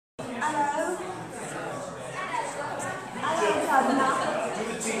Hello. Hello, Governor.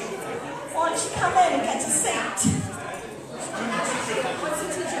 Why don't you come in and get your seat? What's the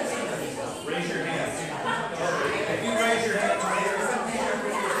teacher do? Raise your hand. If you raise your hand,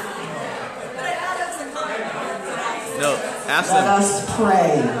 no, ask Let them. us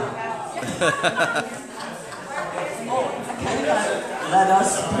pray. Let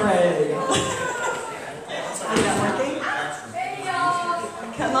us pray. Is that working?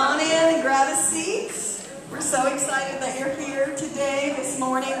 Come on in and grab a seat. We're so excited that you're here today. This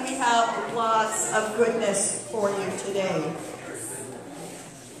morning we have lots of goodness for you today.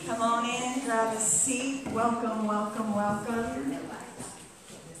 Come on in, grab a seat. Welcome, welcome, welcome.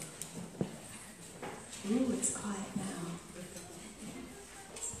 Ooh, it's quiet now.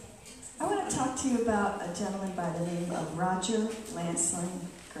 I want to talk to you about a gentleman by the name of Roger Lancelyn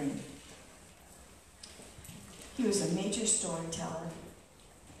Green. He was a major storyteller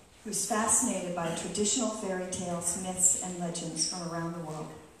who was fascinated by traditional fairy tales, myths, and legends from around the world.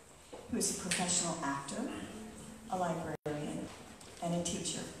 He was a professional actor, a librarian, and a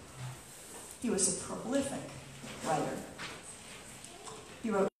teacher. He was a prolific writer. He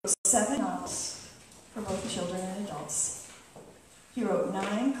wrote 7 novels for both children and adults. He wrote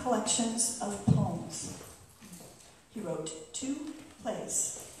 9 collections of poems. He wrote 2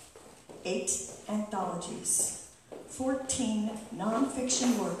 plays, 8 anthologies, 14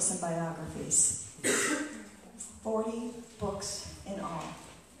 non-fiction works and biographies, 40 books in all.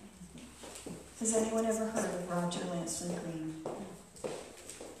 Has anyone ever heard of Roger Lancelyn Green?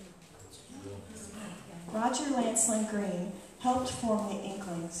 Roger Lancelyn Green helped form the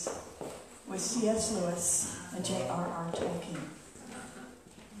Inklings with C.S. Lewis and J.R.R. Tolkien.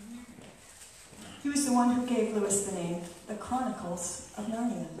 He was the one who gave Lewis the name The Chronicles of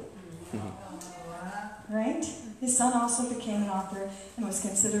Narnia. Right? His son also became an author and was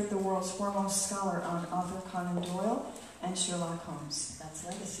considered the world's foremost scholar on Arthur Conan Doyle and Sherlock Holmes. That's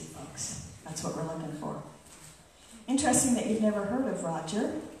legacy, folks. That's what we're looking for. Interesting that you've never heard of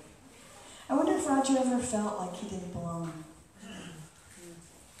Roger. I wonder if Roger ever felt like he didn't belong. I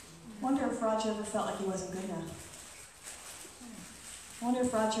wonder if Roger ever felt like he wasn't good enough. I wonder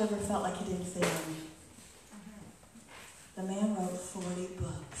if Roger ever felt like he didn't fit in. The man wrote 40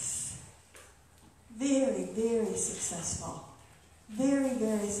 books. Very, very successful. Very,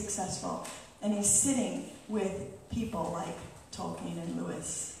 very successful. And he's sitting with people like Tolkien and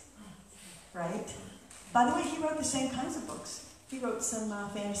Lewis. Right? By the way, he wrote the same kinds of books. He wrote some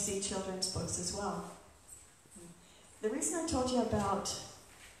fantasy children's books as well. The reason I told you about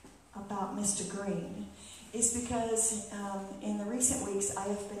Mr. Green is because in the recent weeks I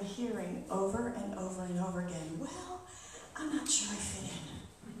have been hearing over and over and over again, well, I'm not sure I fit in.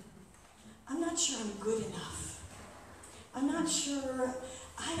 I'm not sure I'm good enough. I'm not sure,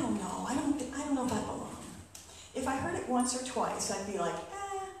 I don't know. I don't know if I belong. If I heard it once or twice, I'd be like,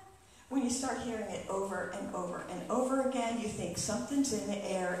 When you start hearing it over and over and over again, you think something's in the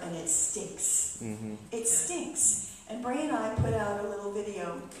air and it stinks. Mm-hmm. It stinks. And Brae and I put out a little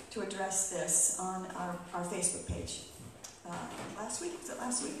video to address this on our Facebook page. Last week? Was it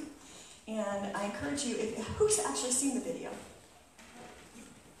last week? And I encourage you, who's actually seen the video?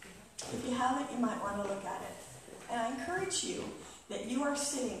 If you haven't, you might want to look at it. And I encourage you that you are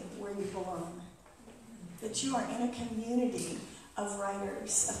sitting where you belong. That you are in a community of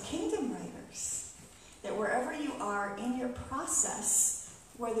writers, of kingdom writers. That wherever you are in your process,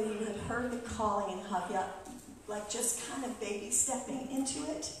 whether you have heard the calling and have yet, like just kind of baby stepping into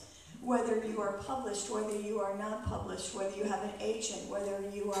it, whether you are published, whether you are not published, whether you have an agent, whether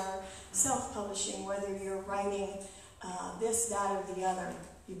you are self-publishing, whether you're writing this, that, or the other,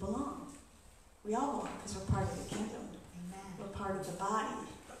 you belong. We all belong because we're part of the kingdom. Amen. We're part of the body.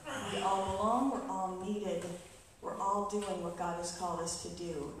 We all belong, we're all needed. We're all doing what God has called us to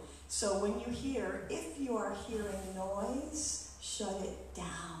do. So when you hear, if you are hearing noise, shut it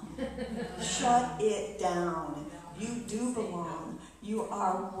down. Shut it down. You do belong. You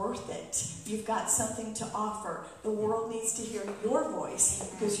are worth it. You've got something to offer. The world needs to hear your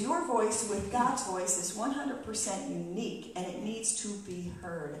voice because your voice with God's voice is 100% unique and it needs to be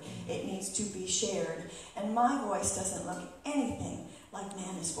heard. It needs to be shared. And my voice doesn't look anything like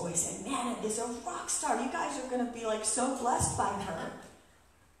Manna's voice. And Manna is a rock star. You guys are going to be like so blessed by her.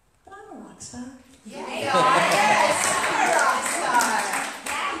 But I'm a rock star. Yeah, you are. Yes, you're a rock star.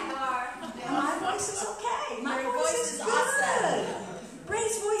 Yeah, you are. And my voice is okay. My Your voice is good. awesome.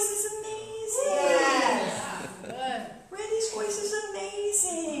 Brae's voice is amazing. Yes. Randy's voice is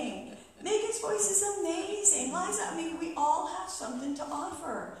amazing. Megan's voice is amazing. Liza, I mean, we all have something to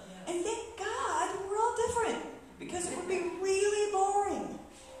offer. And thank God we're all different. Because it would be really boring.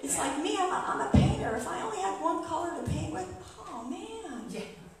 It's It's like me, I'm a painter. If I only had one color to paint with, oh man,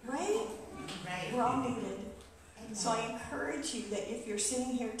 right? We're all needed. So I encourage you that if you're sitting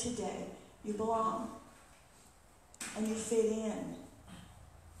here today, you belong and you fit in.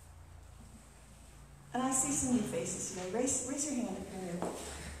 And I see some new faces today. Raise your hand if you're new.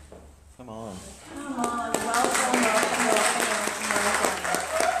 Come on. Come on, welcome.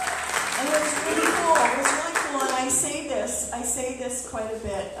 And it's really cool. It's really cool. And I say this quite a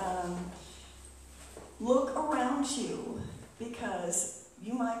bit. Look around you, because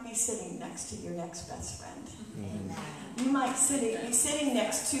you might be sitting next to your next best friend. Mm-hmm. You might be sitting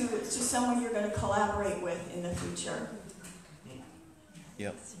next to someone you're going to collaborate with in the future.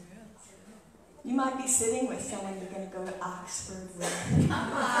 Yep. You might be sitting with someone you're going to go to Oxford with.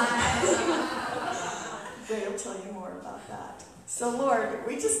 Brae will tell you more about that. So Lord,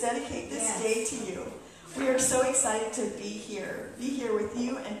 we just dedicate this day to you. We are so excited to be here with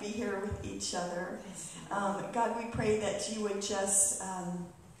you and be here with each other. God, we pray that you would just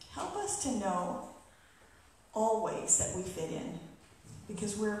help us to know always that we fit in,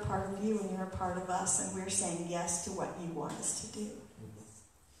 because we're a part of you and you're a part of us, and we're saying yes to what you want us to do.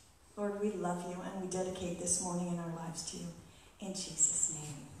 Lord, we love you, and we dedicate this morning in our lives to you. In Jesus'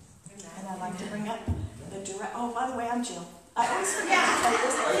 name. Amen. And I'd like to bring up the director. Oh, by the way, I'm Jill. I always forget to tell you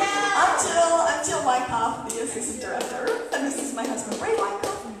this. I'm Jill Wyckoff, the assistant director. And this is my husband, Brae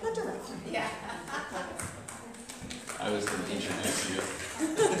Wyckoff, the director. Yeah. I was going to introduce you.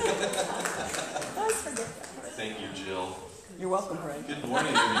 I always forget that. Thank you, Jill. You're welcome, Brae. Good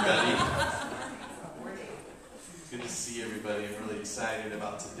morning, everybody. Good to see everybody. I'm really excited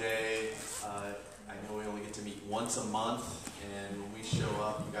about today. I know we only get to meet once a month, and when we show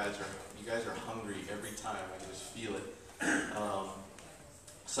up, you guys are hungry every time. I can just feel it.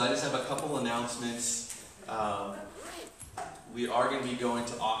 So I just have a couple announcements. We are going to be going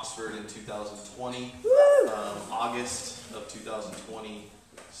to Oxford in 2020, August of 2020.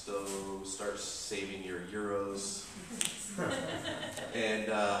 So start saving your euros. And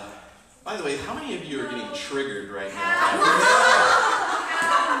by the way, how many of you are getting triggered right now?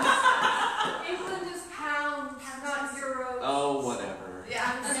 England is pounds, not euros. Oh, whatever.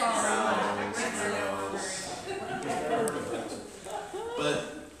 Yeah. Euros. But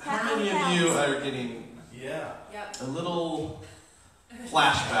how many of you are getting a little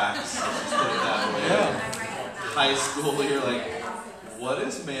flashbacks, let's just put it that way. High school, you're like, what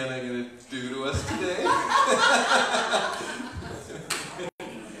is Manna going to do to us today?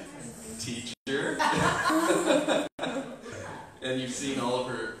 Teacher. And you've seen all of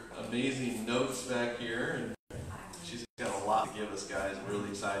her amazing notes back here, and she's got a lot to give us, guys. I'm really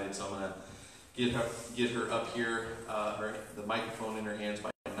excited, so I'm going to get her up here, the microphone in her hands by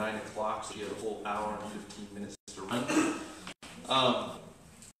 9 o'clock, so she has a whole hour and 15 minutes to run.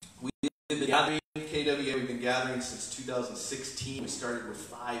 We've been gathering, KWA, we've been gathering since 2016. We started with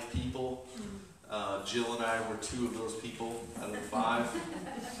 5 people. Jill and I were 2 of those people out of the 5.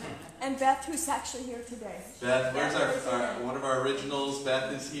 And Beth, who's actually here today. Beth, where's one of our originals?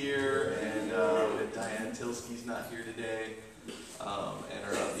 Beth is here, and Diane Tilsky's not here today.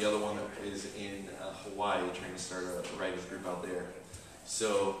 And the other one is in Hawaii, trying to start a writers group out there.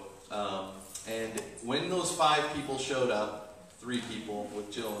 So, and when those 5 people showed up, 3 people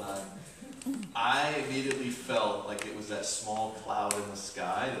with Jill and I immediately felt like it was that small cloud in the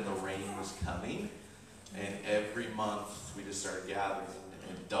sky, that the rain was coming. And every month we just started gathering,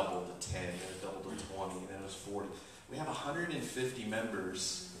 and it doubled to 10, and it doubled to 20, and then it was 40. We have 150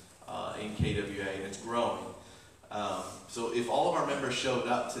 members in KWA, and it's growing. So if all of our members showed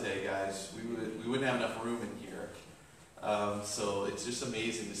up today, guys, we wouldn't have enough room in here. So it's just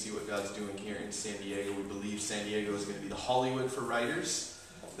amazing to see what God's doing here in San Diego. We believe San Diego is going to be the Hollywood for writers,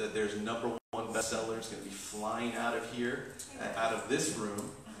 that there's #1 bestsellers going to be flying out of here, out of this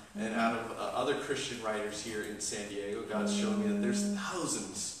room, and out of other Christian writers here in San Diego. God's showing me that there's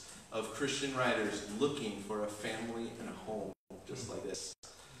thousands of Christian writers looking for a family and a home just like this.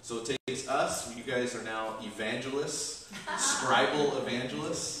 So it takes us, you guys are now evangelists, scribal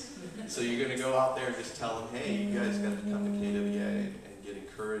evangelists. So you're going to go out there and just tell them, hey, you guys got to come to KWA and get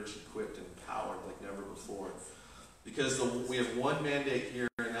encouraged, equipped, and empowered like never before. Because we have one mandate here,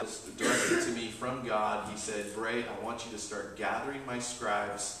 and that was directed to me from God. He said, Brae, I want you to start gathering my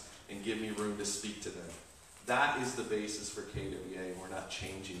scribes and give me room to speak to them. That is the basis for KWA, and we're not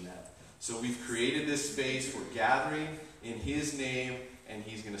changing that. So we've created this space, we're gathering in His name, and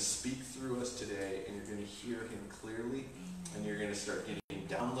He's going to speak through us today, and you're going to hear Him clearly, and you're going to start getting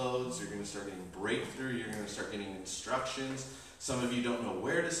downloads, you're going to start getting breakthrough, you're going to start getting instructions. Some of you don't know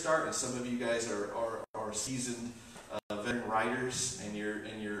where to start, and some of you guys are seasoned veteran writers, and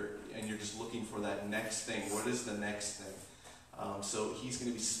you're just looking for that next thing. What is the next thing? So he's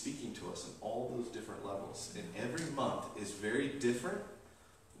going to be speaking to us on all those different levels. And every month is very different,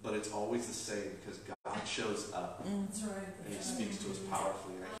 but it's always the same because God shows up. That's right. And he speaks to us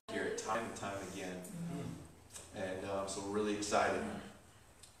powerfully. And I hear it time and time again. And so we're really excited.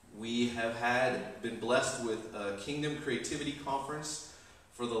 We have been blessed with a Kingdom Creativity Conference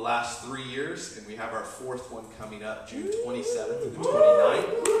for the last 3 years. And we have our 4th one coming up, June 27th and the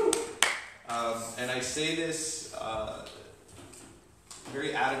 29th. And I say this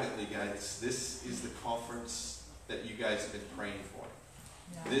very adamantly, guys. This is the conference that you guys have been praying for.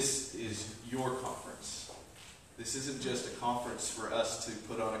 This is your conference. This isn't just a conference for us to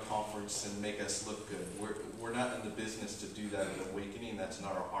put on a conference and make us look good. We're not in the business to do that at Awakening. That's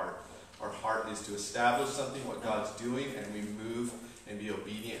not our heart. Our heart is to establish something, what God's doing, and we move and be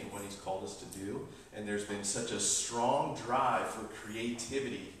obedient in what he's called us to do. And there's been such a strong drive for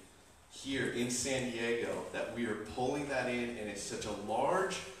creativity here in San Diego that we are pulling that in, and it's such a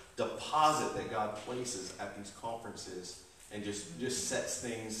large deposit that God places at these conferences and just sets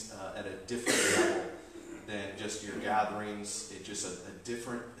things at a different level than just your gatherings. It's just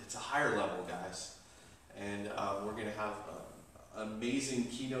it's a higher level, guys. And we're going to have amazing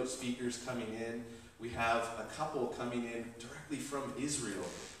keynote speakers coming in. We have a couple coming in directly from Israel,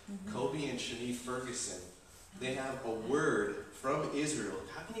 Kobe and Shani Ferguson. They have a word from Israel.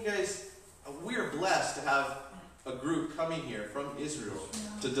 How can you guys, we're blessed to have a group coming here from Israel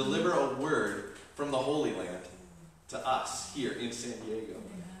to deliver a word from the Holy Land to us here in San Diego.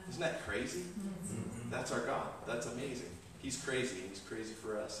 Isn't that crazy? That's our God. That's amazing. He's crazy. He's crazy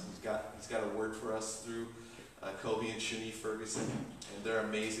for us. He's got a word for us through Kobe and Shani Ferguson, and they're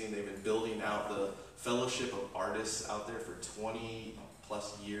amazing. They've been building out the fellowship of artists out there for 20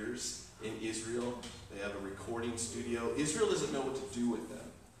 plus years in Israel. They have a recording studio. Israel doesn't know what to do with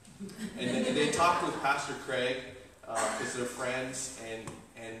them. And they talked with Pastor Craig because they're friends,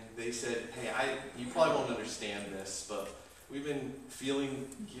 and they said, hey, you probably won't understand this, but we've been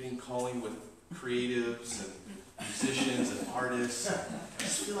getting calling with creatives and musicians and artists. I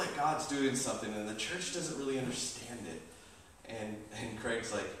just feel like God's doing something, and the church doesn't really understand it. And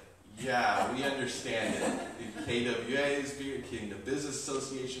Craig's like, yeah, we understand it. KWA, Spirit Kingdom Business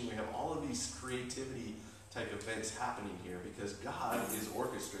Association, we have all of these creativity type events happening here because God is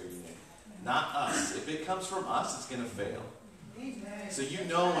orchestrating it, not us. If it comes from us, it's going to fail. So you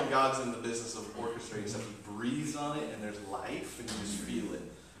know when God's in the business of orchestrating stuff, he breathes on it and there's life and you just feel it.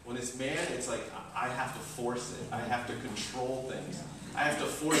 When it's man, it's like, I have to force it. I have to control things. I have to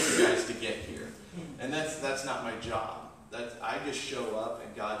force you guys to get here. And that's not my job. I just show up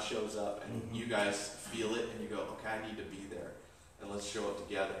and God shows up and you guys feel it and you go, okay, I need to be there. And let's show up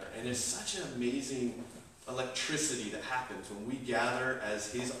together. And there's such an amazing electricity that happens when we gather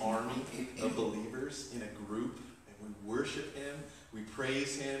as his army of believers in a group and we worship him, we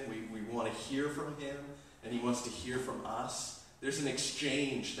praise him, we want to hear from him, and he wants to hear from us. There's an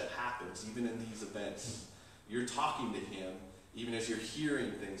exchange that happens even in these events. You're talking to him even as you're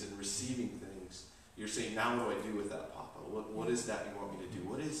hearing things and receiving things. You're saying, now what do I do with that, Papa? What is that you want me to do?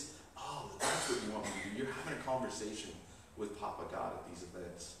 That's what you want me to do. You're having a conversation with Papa God at these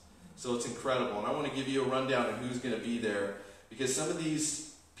events. So it's incredible. And I want to give you a rundown of who's going to be there because some of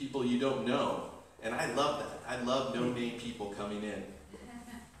these people you don't know. And I love that. I love no-name people coming in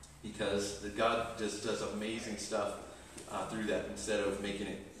because God just does amazing stuff through that instead of making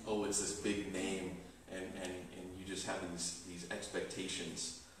it, it's this big name and you just have these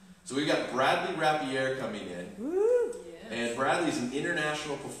expectations. So we've got Bradley Rapierre coming in. And Bradley's an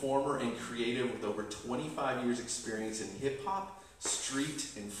international performer and creative with over 25 years experience in hip-hop,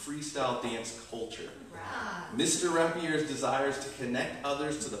 street, and freestyle dance culture. Mr. Rapierre's desires to connect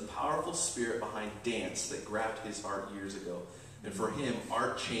others to the powerful spirit behind dance that grabbed his heart years ago. And for him,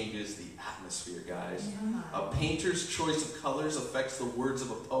 art changes the atmosphere, guys. A painter's choice of colors affects the words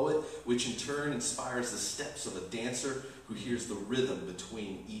of a poet, which in turn inspires the steps of a dancer who hears the rhythm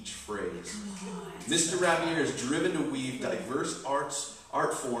between each phrase. Mr. Rapierre is driven to weave diverse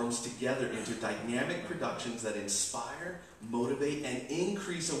art forms together into dynamic productions that inspire, motivate, and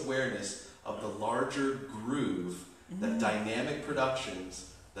increase awareness of the larger groove that dynamic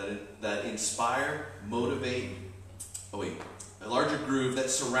productions that inspire, motivate, a larger groove that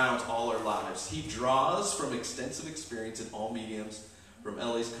surrounds all our lives. He draws from extensive experience in all mediums, from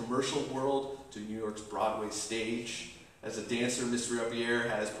LA's commercial world to New York's Broadway stage. As a dancer, Mr. Rapierre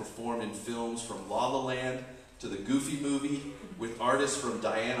has performed in films from La La Land to the Goofy Movie, with artists from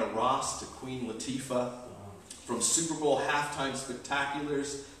Diana Ross to Queen Latifah, from Super Bowl halftime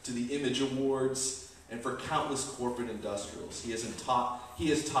spectaculars to the Image Awards, and for countless corporate industrials. He has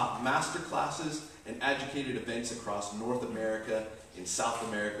taught master classes and educated events across North America, in South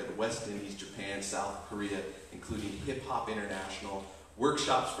America, the West Indies, Japan, South Korea, including Hip Hop International,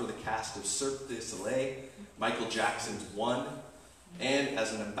 workshops for the cast of Cirque du Soleil, Michael Jackson's One, and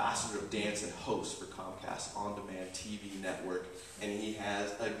as an ambassador of dance and host for Comcast On Demand TV network. And he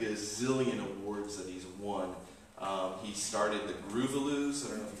has a gazillion awards that he's won. He started the Groovaloos. I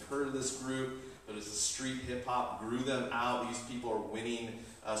don't know if you've heard of this group, but it's a street hip hop, grew them out. These people are winning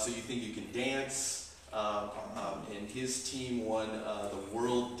So You Think You Can Dance. And his team won the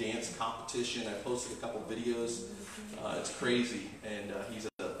World Dance Competition. I posted a couple videos. It's crazy. And he's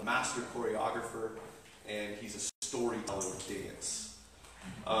a master choreographer, and he's a storyteller with dance.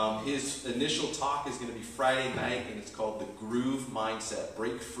 His initial talk is going to be Friday night, and it's called The Groove Mindset.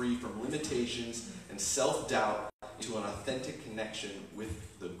 Break free from limitations and self-doubt into an authentic connection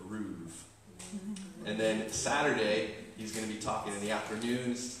with the groove. And then Saturday, he's going to be talking in the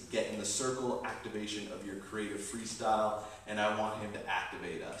afternoons, Get in the Circle, activation of your creative freestyle, and I want him to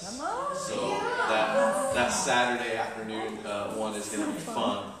activate us. Come on. So that Saturday afternoon one is going to be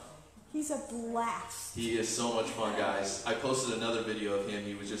fun. He's a blast. He is so much fun, guys. I posted another video of him.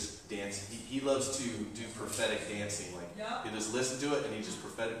 He was just dancing. He loves to do prophetic dancing. Like, you just listen to it, and he's just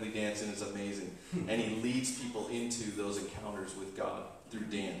prophetically dancing. It's amazing. And he leads people into those encounters with God through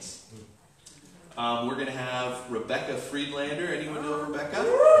dance. We're going to have Rebecca Friedlander. Anyone know Rebecca?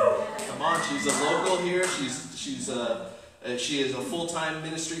 Come on, she's a local here. She is a full-time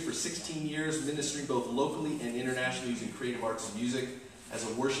ministry for 16 years, ministering both locally and internationally using creative arts and music. As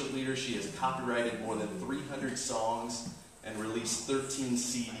a worship leader, she has copyrighted more than 300 songs and released 13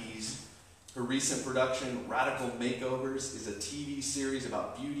 CDs. Her recent production, Radical Makeovers, is a TV series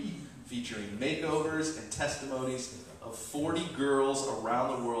about beauty featuring makeovers and testimonies of 40 girls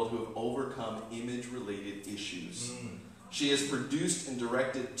around the world who have overcome image-related issues. She has produced and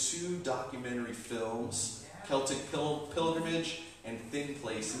directed 2 documentary films, Celtic Pilgrimage and Thin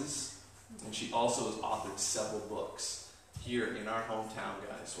Places, and she also has authored several books here in our hometown,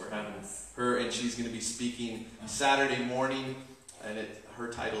 guys. We're having her, and she's going to be speaking Saturday morning, and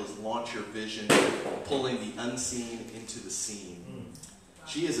her title is Launch Your Vision, Pulling the Unseen into the Seen.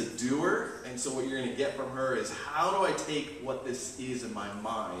 She is a doer, and so what you're going to get from her is, how do I take what this is in my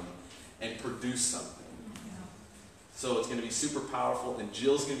mind and produce something? So it's going to be super powerful, and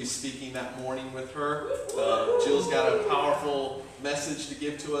Jill's going to be speaking that morning with her. Jill's got a powerful message to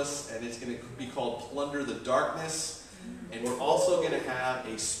give to us, and it's going to be called Plunder the Darkness. And we're also going to have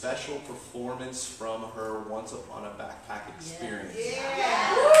a special performance from her Once Upon a Backpack Experience.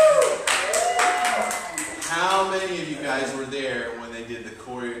 How many of you guys were there when they did the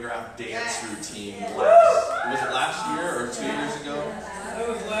choreographed dance routine was it last year or 2 years ago? That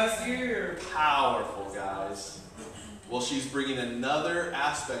was last year. Powerful, guys. Well, she's bringing another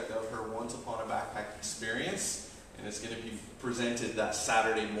aspect of her Once Upon a Backpack Experience, and it's going to be presented that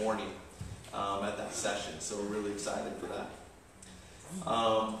Saturday morning. At that session, so we're really excited for that.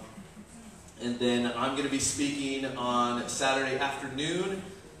 And then I'm going to be speaking on Saturday afternoon,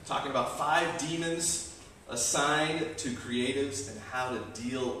 talking about 5 demons assigned to creatives and how to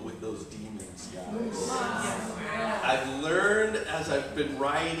deal with those demons, guys. I've learned as I've been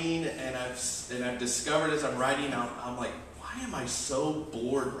writing, and I've discovered as I'm writing, I'm like, why am I so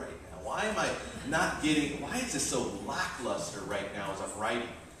bored right now? Why am I not getting? Why is this so lackluster right now as I'm writing?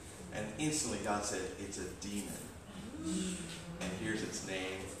 And instantly God said, it's a demon. And here's its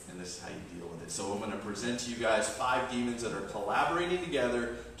name, and this is how you deal with it. So I'm going to present to you guys 5 demons that are collaborating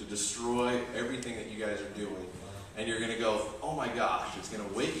together to destroy everything that you guys are doing. And you're going to go, oh my gosh, it's going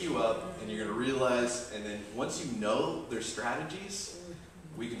to wake you up, and you're going to realize, and then once you know their strategies,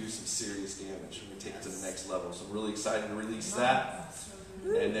 we can do some serious damage. We're going to take it to the next level. So I'm really excited to release that.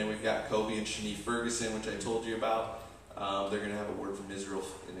 And then we've got Kobe and Shanique Ferguson, which I told you about. They're going to have a word from Israel,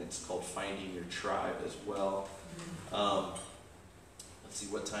 and it's called Finding Your Tribe as well. Let's see,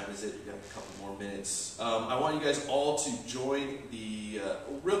 what time is it? We've got a couple more minutes. I want you guys all to join the...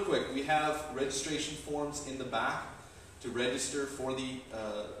 real quick, we have registration forms in the back to register for the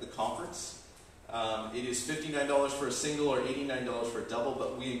conference. It is $59 for a single or $89 for a double,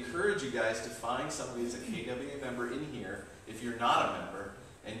 but we encourage you guys to find somebody that's a KWA member in here, if you're not a member,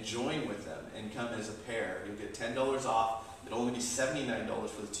 and join with them and come as a pair. You'll get $10 off. It'll only be $79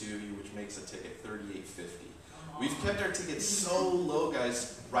 for the 2 of you, which makes the ticket $38.50. We've kept our tickets so low,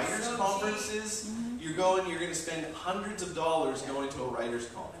 guys. Writers' conferences, you're going to spend hundreds of dollars going to a writers'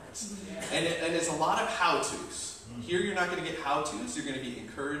 conference. And it's a lot of how-tos. Here you're not going to get how-tos. You're going to be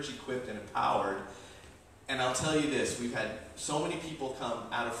encouraged, equipped, and empowered. And I'll tell you this, we've had so many people come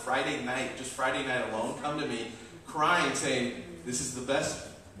out of Friday night, just Friday night alone, come to me crying, saying, this is the best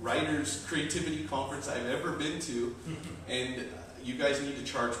writers' creativity conference I've ever been to, and you guys need to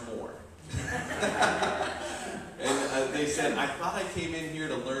charge more. And they said, I thought I came in here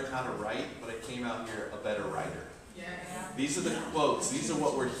to learn how to write, but I came out here a better writer. Yeah. These are the quotes. These are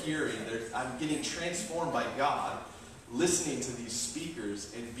what we're hearing. I'm getting transformed by God, listening to these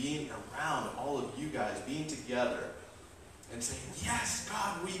speakers and being around all of you guys, being together and saying, yes,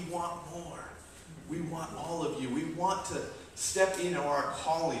 God, we want more. We want all of you. We want to step into our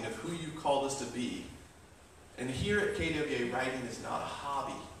calling of who you called us to be. And here at KWA, writing is not a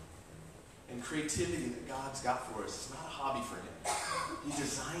hobby. And creativity that God's got for us is not a hobby for him. He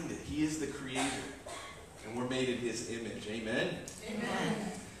designed it. He is the creator. And we're made in his image. Amen?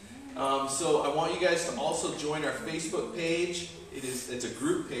 Amen. So I want you guys to also join our Facebook page. It's a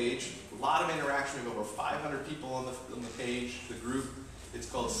group page. A lot of interaction. We have over 500 people on the page, the group. It's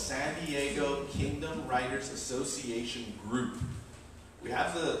called San Diego Kingdom Writers Association Group. We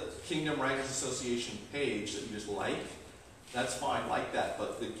have the Kingdom Writers Association page that you just like. That's fine, like that.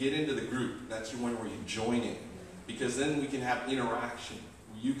 But to get into the group, that's your one where you join in. Because then we can have interaction.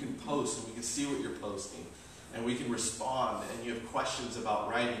 You can post and we can see what you're posting. And we can respond. And you have questions about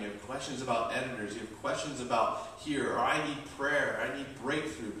writing. You have questions about editors. You have questions about here. Or I need prayer. I need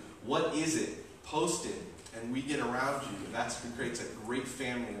breakthrough. What is it? Post it. And we get around you. And that's what creates a great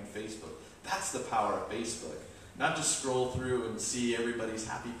family on Facebook. That's the power of Facebook. Not just scroll through and see everybody's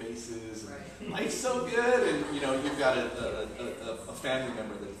happy faces. And life's so good. And you've got a family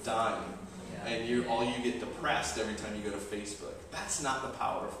member that's dying. And all you get depressed every time you go to Facebook. That's not the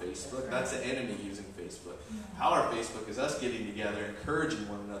power of Facebook. That's the enemy using Facebook. Power of Facebook is us getting together, encouraging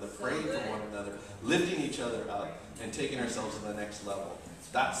one another, praying for one another, lifting each other up, and taking ourselves to the next level.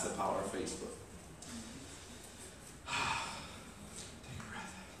 That's the power of Facebook. Take a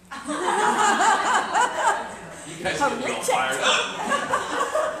breath. You guys get me all fired up.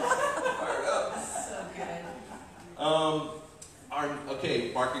 Fired up. So good.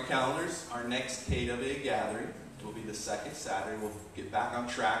 Okay, mark your calendars. Our next KWA gathering will be the second Saturday. We'll get back on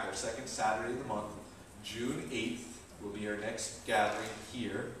track. Our second Saturday of the month, June 8th, will be our next gathering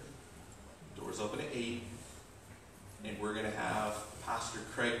here. Doors open at 8. And we're going to have Pastor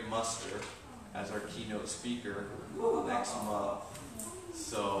Craig Muster as our keynote speaker next month.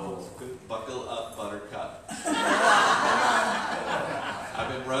 So, buckle up, Buttercup. I've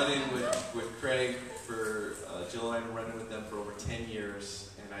been running with Craig for, Jill and I have been running with them for over 10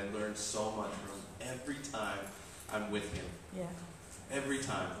 years, and I learned so much from him every time I'm with him. Yeah. Every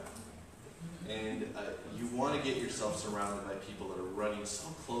time. And you want to get yourself surrounded by people that are running so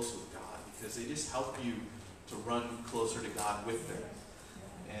close with God, because they just help you to run closer to God with them.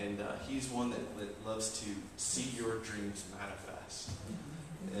 And he's one that loves to see your dreams manifest.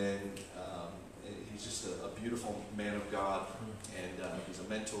 And he's just a beautiful man of God, and he's a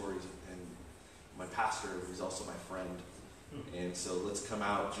mentor, and my pastor. He's also my friend. And so let's come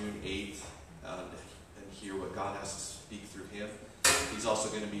out June 8th and hear what God has to speak through him. He's also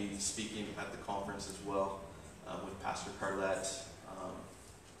going to be speaking at the conference as well with Pastor Carlette.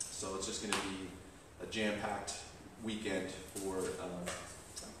 So it's just going to be a jam-packed weekend for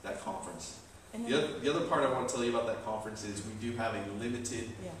that conference. The other part I want to tell you about that conference is we do have a limited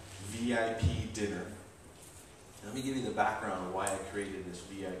VIP dinner. Let me give you the background of why I created this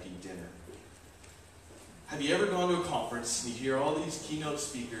VIP dinner. Have you ever gone to a conference and you hear all these keynote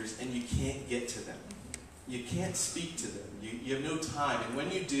speakers and you can't get to them? You can't speak to them. You have no time. And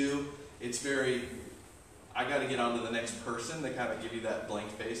when you do, it's very, I got to get on to the next person. They kind of give you that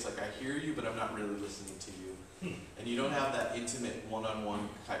blank face, like I hear you, but I'm not really listening to you. And you don't have that intimate one-on-one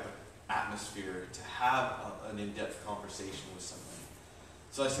type of atmosphere to have an in-depth conversation with somebody.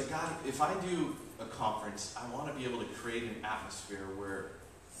 So I said, God, if I do a conference, I want to be able to create an atmosphere where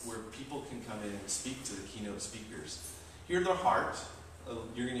people can come in and speak to the keynote speakers. Hear their heart.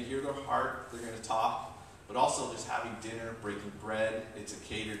 You're going to hear their heart. They're going to talk. But also just having dinner, breaking bread. It's a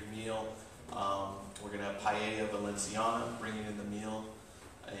catered meal. We're going to have paella valenciana, bringing in the meal.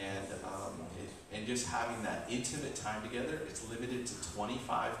 And just having that intimate time together. It's limited to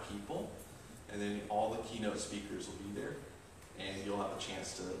 25 people. And then all the keynote speakers will be there. And you'll have a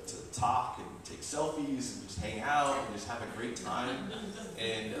chance to talk and take selfies and just hang out and just have a great time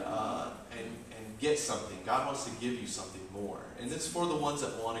and get something. God wants to give you something more. And it's for the ones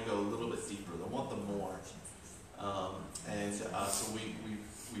that want to go a little bit deeper. They want the more. So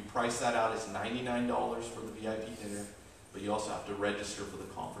we price that out as $99 for the VIP dinner, but you also have to register for the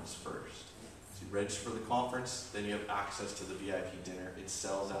conference first. So you register for the conference, then you have access to the VIP dinner. It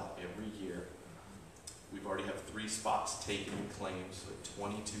sells out every year. We've already have 3 spots taken and claimed, so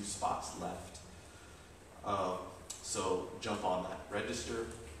 22 spots left. So jump on that. Register.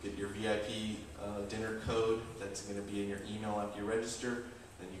 Get your VIP dinner code. That's going to be in your email after you register.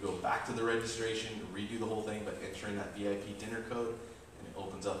 Then you go back to the registration, redo the whole thing, but enter in that VIP dinner code, and it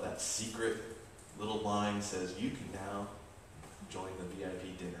opens up that secret little line that says you can now join the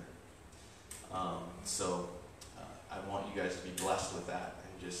VIP dinner. I want you guys to be blessed with that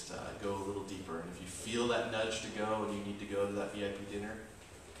and just go a little deeper. And if you feel that nudge to go and you need to go to that VIP dinner,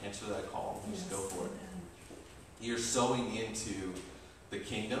 answer that call. Just go for it. You're sowing into the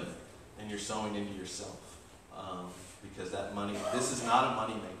kingdom and you're sowing into yourself. Because that money, this is not a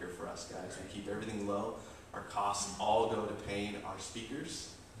money maker for us, guys. We keep everything low. Our costs all go to paying our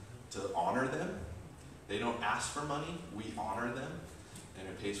speakers, to honor them. They don't ask for money, we honor them. And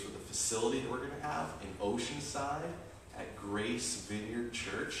it pays for the facility that we're going to have in Oceanside at Grace Vineyard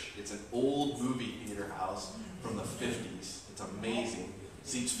Church. It's an old movie theater house from the 50s. It's amazing.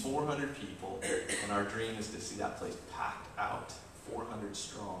 Seats 400 people, and our dream is to see that place packed out, 400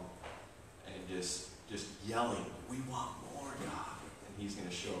 strong, and just yelling, "We want more, God!" And He's going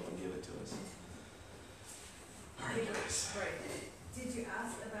to show up and give it to us. All right, guys. Right. Did you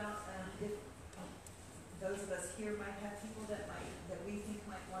ask about if those of us here might have people that we think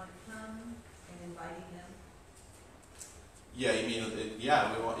might want to come, and inviting them? Yeah, you mean,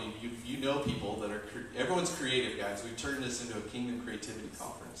 yeah, we want you know people that are, everyone's creative, guys. We've turned this into a Kingdom Creativity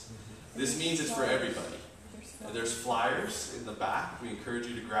Conference. This means it's for everybody. There's flyers in the back. We encourage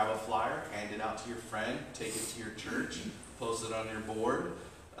you to grab a flyer, hand it out to your friend, take it to your church, post it on your board,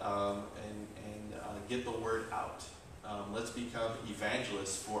 and get the word out. Let's become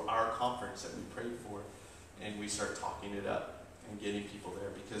evangelists for our conference that we prayed for, and we start talking it up and getting people there.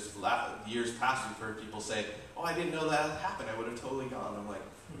 Because years past, we've heard people say, "Oh, I didn't know that happened. I would have totally gone." I'm like,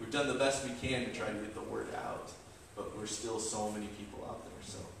 we've done the best we can to try to get the word out, but we're still so many people out there.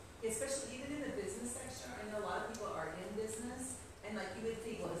 So, especially even in the business section, I know a lot of people are in business, and like you would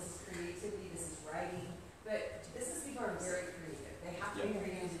think, well, this is creativity, this is writing, but business people are very creative. They have to be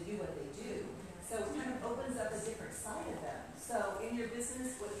creative to do what they do. So it kind of opens up a different side of them. So in your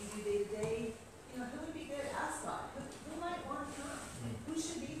business, what you do day to day, who would be good? Ask God. Who might want to come? Who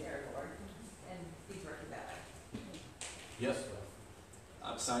should be there, Lord? And be directed that way. yep.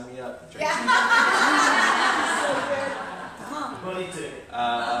 Sign me up. Money too.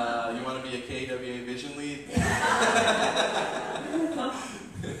 You want to be a KWA Vision Lead?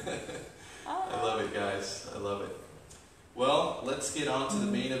 I love it, guys. I love it. Well, let's get on to the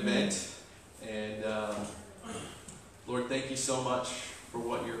main event. And Lord, thank you so much for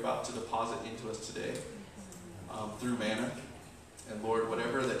what you're about to deposit into us today through Manna. And Lord,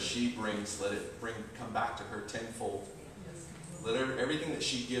 whatever that she brings, let it come back to her tenfold. Let everything that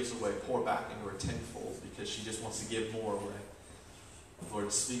she gives away pour back into her tenfold, because she just wants to give more away.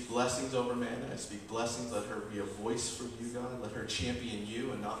 Lord, speak blessings over Manna. I speak blessings. Let her be a voice for you, God. Let her champion you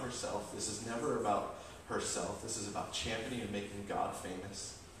and not herself. This is never about herself. This is about championing and making God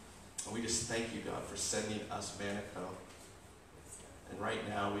famous. And we just thank you, God, for sending us Manna Ko. And right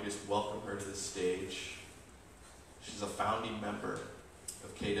now, we just welcome her to the stage. She's a founding member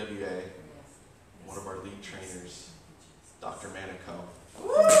of KWA, one of our lead trainers, Dr. Manna Ko.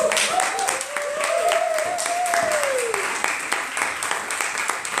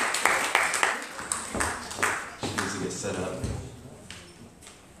 She needs to get set up.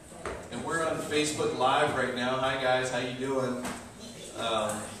 And we're on Facebook Live right now. Hi, guys. How you doing?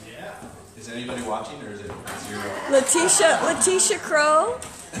 Is anybody watching, or is it zero? Letitia Crow.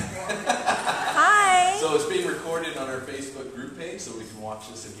 Hi. So it's being recorded on our Facebook group page, so we can watch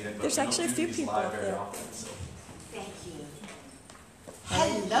this again. But There's actually a few people live up very there. often, so. Thank you.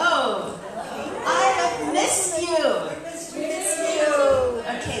 Hello. I have missed you. We miss you.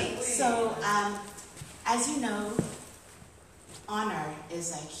 Okay, so as you know, honor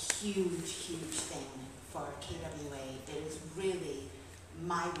is a huge, huge thing for KWA. It is really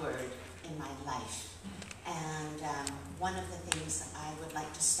my word in my life. And one of the things I would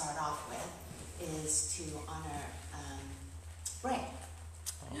like to start off with is to honor Brae.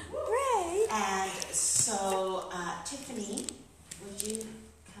 Brae. And so, Tiffany, would you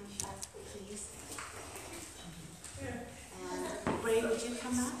come up, please? And Brae, would you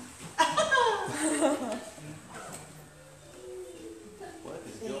come up? What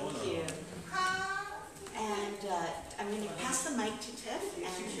is Thank going you. on? And I'm going to pass the mic to Tiff,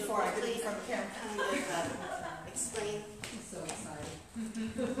 and she'll quickly kind of explain. I'm so excited.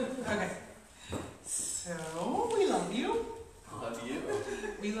 Okay. So, we love you. Love you.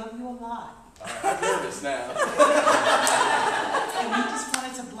 We love you a lot. I'm nervous now. And we just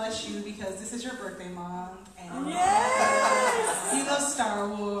wanted to to bless you because this is your birthday month, and Yes! you love Star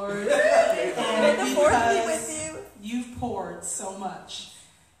Wars, May and the fourth be because with you. you've poured so much,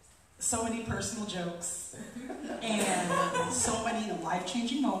 so many personal jokes, and so many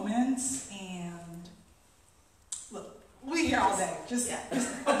life-changing moments, and look, we here all day. Just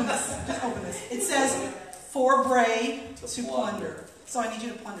open this. Just open this. It says, "For Brae to plunder." So I need you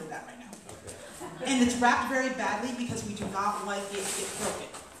to plunder that right now. Okay. And it's wrapped very badly because we do not want it to get broken.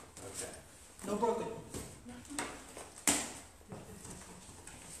 Okay. No broken.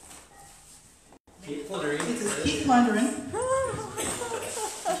 Keep plundering. It says, "Keep plundering."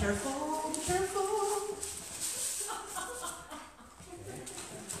 Be careful, be careful.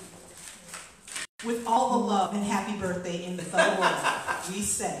 With all the love and happy birthday in the fellow world, we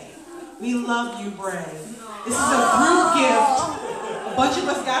say, we love you, Brae. This is a group gift. A bunch of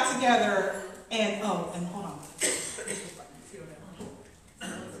us got together, and hold on.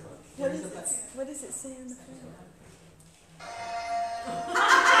 What does it say on the front?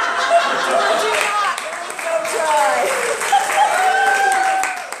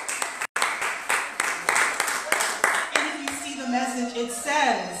 And if you see the message, it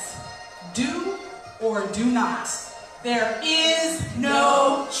says, "Do or do not. There is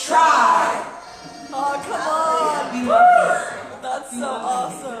no try." Oh, come on. We love you. That's so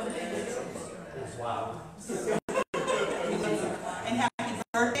awesome. Wow. And happy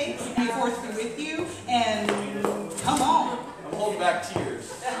birthday. May the fourth be with you. And come on. I'm holding back tears.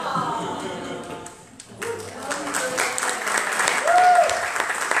 All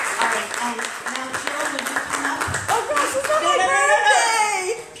right, and now Jill, would you come up? Oh gosh, it's not my birthday!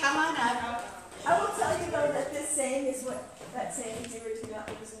 Come on up. I will tell you though that this saying is what that saying "do or do not"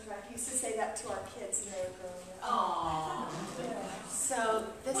 was in track. We used to say that to our kids when they were growing up. Aww. So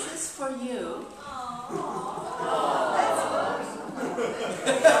this is for you.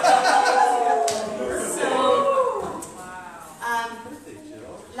 So,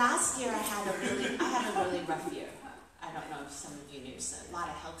 last year I had a really rough year. I don't know if some of you knew. So a lot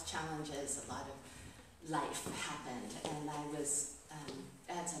of health challenges, a lot of life happened, and I was.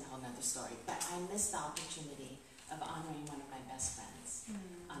 That's a whole nother story. But I missed the opportunity of honoring one of my best friends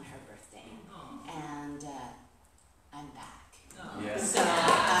on her birthday, and I'm back. Yes. So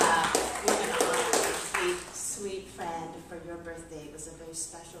we're going to honor a sweet, sweet friend for your birthday. It was a very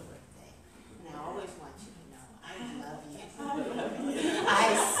special birthday, and I always want you to know I love you.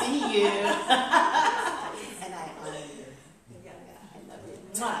 I see you, and I honor you. Yeah, I love you.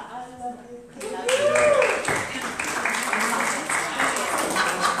 Mwah. I love you. I love you.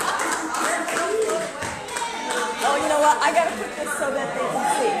 Oh, you know what? I gotta put this so that they can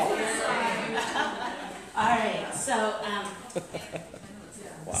see. All right, so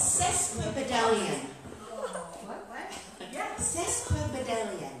sesquipedalian. What?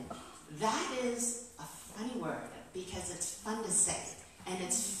 Sesquipedalian. That is a funny word because it's fun to say and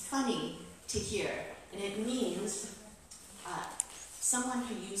it's funny to hear, and it means someone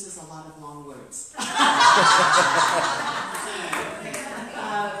who uses a lot of long words.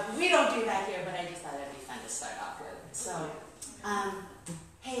 We don't do that here, but I just thought it'd be fun to start off with. So,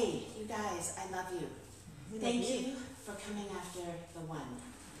 hey, you guys, I love you. Thank you for coming after the one.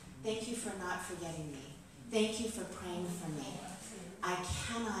 Thank you for not forgetting me. Thank you for praying for me. I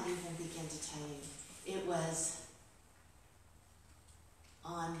cannot even begin to tell you. It was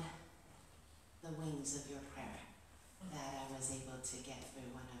on the wings of your prayer that I was able to get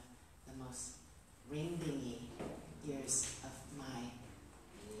through one of the most ring-dingy years of my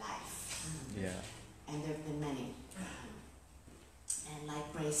life. Yeah. And there have been many. And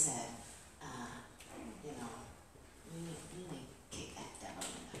like Brae said, you know, we need to kick that devil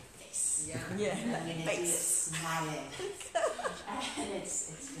in the face. Yeah. Yeah. I'm going to do it smiling. And it's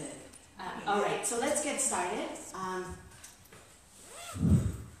good. All right, so let's get started.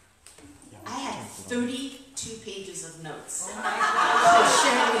 I had 32 pages of notes to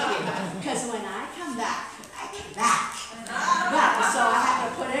share with you. Because when I come back. But, so I had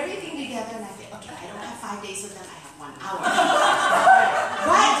to put everything together and I think, okay, I don't have 5 days with them, I have 1 hour.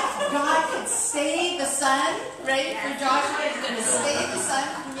 But God could stay the sun, right? For Joshua, he's going to stay the sun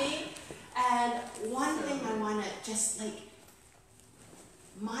for me. And one thing I want to just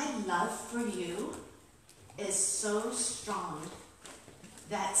my love for you is so strong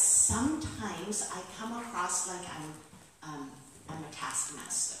that sometimes I come across like I'm a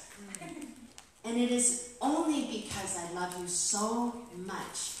taskmaster. And it is only because I love you so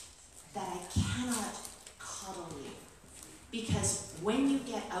much that I cannot coddle you. Because when you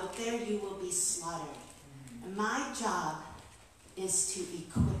get out there, you will be slaughtered. And my job is to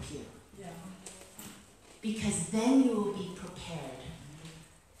equip you. Because then you will be prepared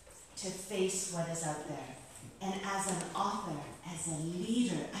to face what is out there. And as an author, as a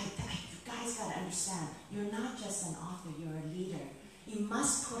leader, you guys got to understand, you're not just an author, you're a leader. You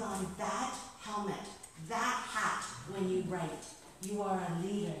must put on that helmet, that hat when you write. You are a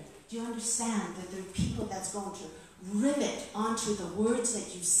leader. Do you understand that there are people that's going to rivet onto the words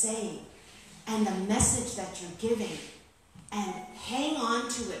that you say and the message that you're giving and hang on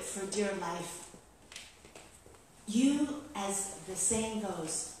to it for dear life? You, as the saying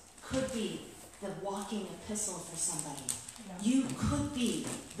goes, could be the walking epistle for somebody. You could be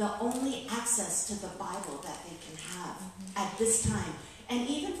the only access to the Bible that they can have at this time. And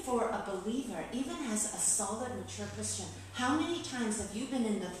even for a believer, even as a solid, mature Christian, how many times have you been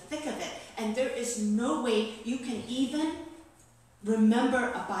in the thick of it and there is no way you can even remember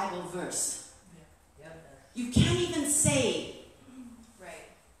a Bible verse? You can't even say, Right.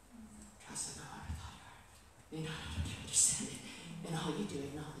 trust in the Lord with all your heart. You know, don't you understand it? And all you do,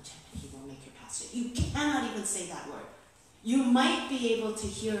 acknowledge him and he will make your path straight. You cannot even say that word. You might be able to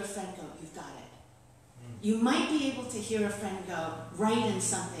hear a friend go, you've got it. You might be able to hear a friend go, write in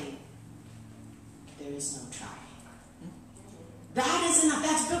something. There is no try. That is enough.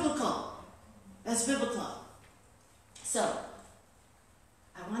 That's biblical. That's biblical. So,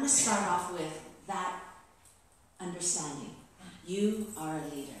 I want to start off with that understanding. You are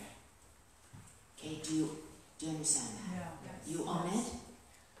a leader. Okay, do you understand that? Yeah. You own it?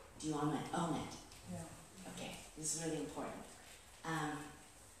 Do you own it? Own it. Yeah. Okay, this is really important.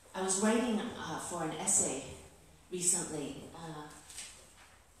 I was writing for an essay recently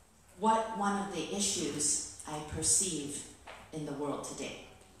what one of the issues I perceive in the world today.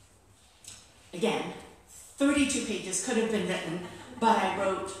 Again, 32 pages could have been written, but I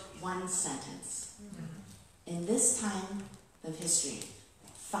wrote one sentence. In this time of history,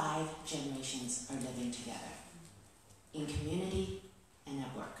 5 generations are living together in community and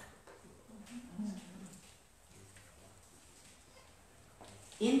at work.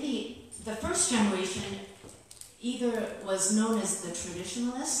 In the first generation, either was known as the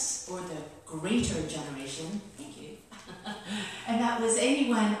traditionalists or the greater generation. Thank you. And that was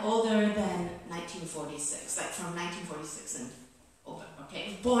anyone older than 1946, like from 1946 and older,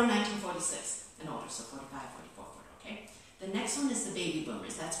 okay? Born 1946 and older, so 45, 44, 40, okay? The next one is the baby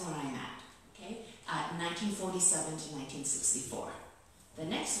boomers. That's where I'm at, okay? 1947 to 1964. The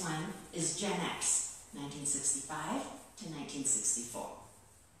next one is Gen X, 1965 to 1964.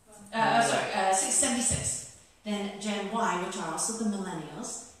 676. Then Gen Y, which are also the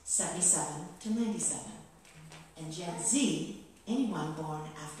millennials, 77 to 97. And Gen Z, anyone born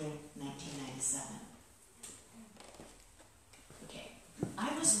after 1997. Okay,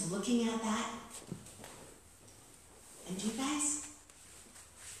 I was looking at that, and you guys,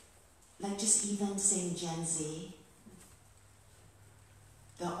 like just even saying Gen Z,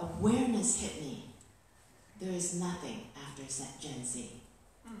 the awareness hit me. There is nothing after Gen Z.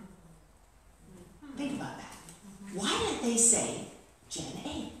 Think about that. Why didn't they say Gen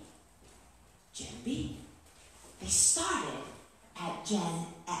A, Gen B? They started at Gen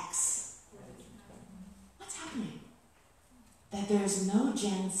X. What's happening? That there's no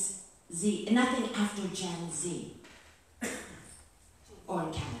Gen Z, nothing after Gen Z. Or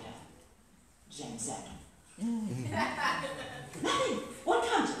in Canada, Gen Z. Nothing. What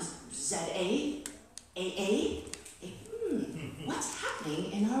comes? ZA? AA? What's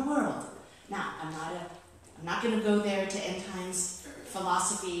happening in our world? Now, I'm not going to go there to end times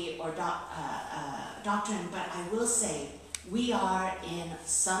philosophy or doctrine, but I will say we are in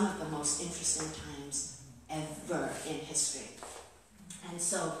some of the most interesting times ever in history. And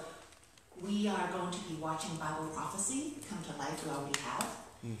so we are going to be watching Bible prophecy come to life. We already have.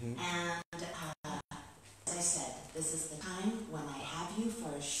 And as I said, this is the time when I have you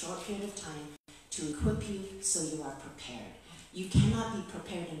for a short period of time to equip you so you are prepared. You cannot be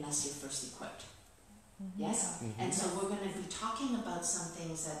prepared unless you're first equipped. Yes? And so we're going to be talking about some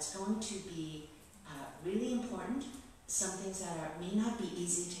things that's going to be really important, some things that may not be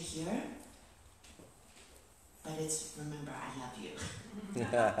easy to hear, but it's, remember, I love you.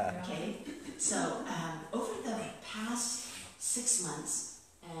 Okay? So over the past 6 months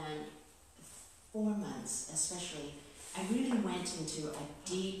and 4 months especially, I really went into a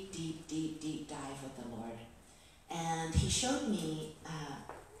deep, deep, deep, deep dive with the Lord. And he showed me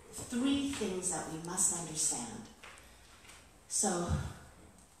 3 things that we must understand. So,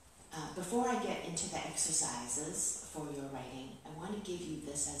 before I get into the exercises for your writing, I want to give you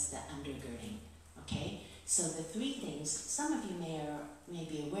this as the undergirding, okay? So the 3 things, some of you may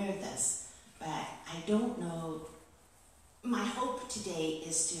be aware of this, but I don't know. My hope today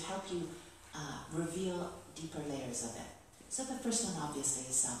is to help you reveal deeper layers of it. So the first one obviously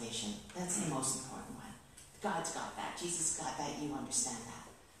is salvation. That's the most important one. God's got that. Jesus got that. You understand that.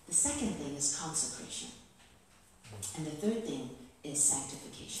 The second thing is consecration. And the third thing is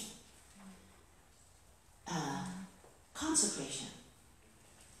sanctification. Consecration.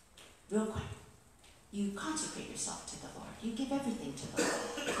 Real quick. You consecrate yourself to the Lord. You give everything to the Lord.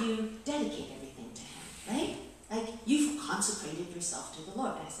 You dedicate everything to Him, right? Like, you've consecrated yourself to the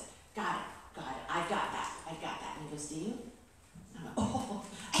Lord. And I said, got it, I've got that. And he goes, do you? I'm like, oh,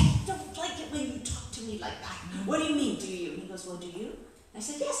 I don't like it when you talk to me like that. What do you mean, do you? And he goes, well, do you? And I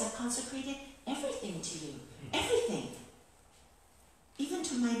said, yes, I've consecrated everything to you. Everything. Even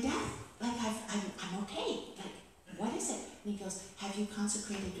to my death. Like, I'm okay. Like, what is it? And he goes, have you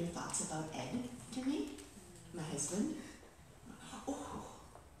consecrated your thoughts about Ed to me? My husband? Oh.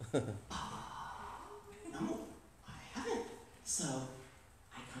 No, I haven't. So,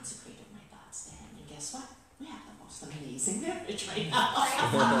 I consecrated my thoughts to him. And guess what? We have the most amazing marriage right now.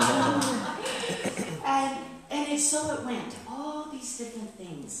 and so it went. All these different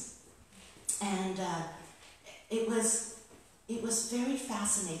things. And it was very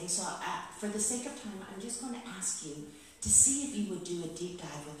fascinating. So for the sake of time, I'm just going to ask you to see if you would do a deep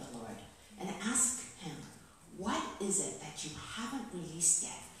dive with the Lord and ask Him, what is it that you haven't released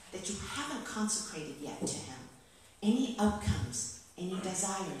yet, that you haven't consecrated yet to Him? Any outcomes, any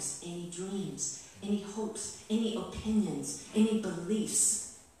desires, any dreams, any hopes, any opinions, any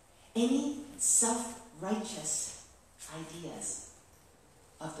beliefs, any self-righteous ideas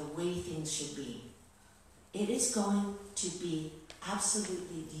of the way things should be. It is going to be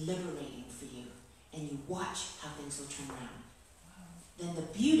absolutely liberating for you, and you watch how things will turn around. Then the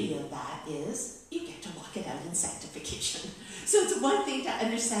beauty of that is you get to walk it out in sanctification. So it's one thing to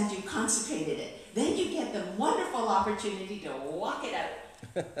understand you consecrated it. Then you get the wonderful opportunity to walk it out.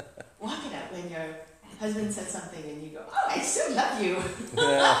 Walk it out when your husband says something and you go, oh, I still love you.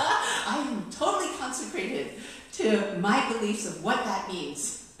 I am totally consecrated to my beliefs of what that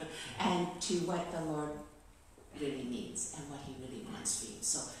means and to what the Lord really means and what He really wants for you.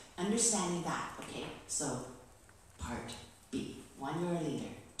 So understanding that, okay? So part B. 1, you're a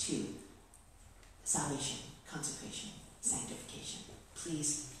leader. 2, salvation, consecration, sanctification.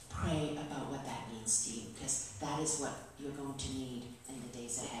 Please pray about what that means to you, because that is what you're going to need in the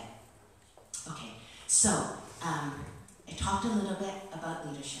days ahead. Okay, so I talked a little bit about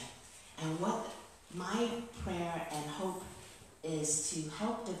leadership, and what my prayer and hope is to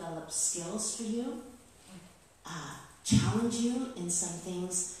help develop skills for you, challenge you in some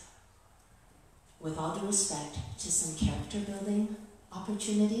things, with all due respect, to some character building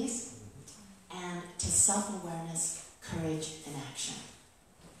opportunities, and to self-awareness, courage, and action.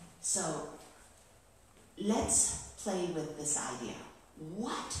 So let's play with this idea.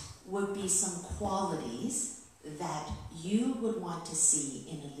 What would be some qualities that you would want to see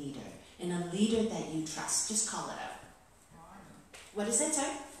in a leader that you trust? Just call it out. Honor. What is it,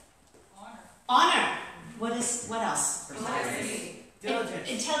 sir? Honor. Honor. What else? Perseverance. Diligence.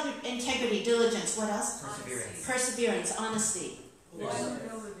 Integrity, diligence. What else? Perseverance. Perseverance, honesty.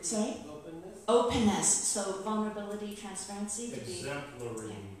 Vulnerability. Sorry? Openness. So vulnerability, transparency.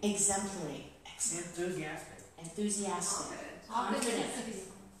 Exemplary. Exemplary. Excellent. Enthusiastic. Authenticity.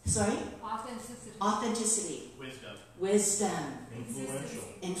 Sorry? Authenticity. Authenticity. Wisdom. Wisdom. Influential.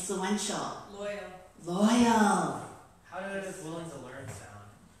 Influential. Loyal. How does willing to learn sound?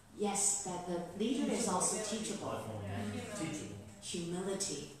 Yes, that the leader is also teachable. Teachable.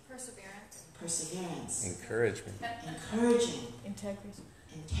 Humility. Perseverance. Encouragement. Encouraging. Integrity.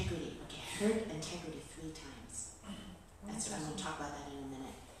 Integrity. Okay, I heard integrity 3 times. That's what I'm going to talk about that in a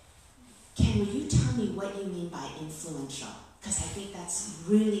minute. Ken, will you tell me what you mean by influential? Because I think that's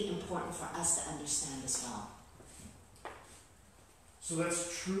really important for us to understand as well. So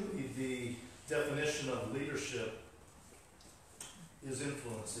that's truly the definition of leadership is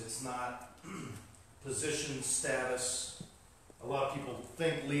influence. It's not position, status. A lot of people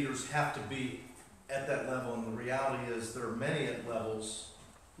think leaders have to be at that level, and the reality is there are many at levels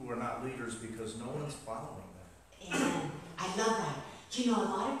who are not leaders because no one's following them. And I love that. You know, a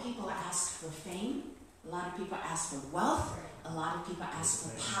lot of people ask for fame, a lot of people ask for wealth, a lot of people ask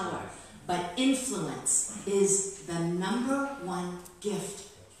for power, but influence is the #1 gift,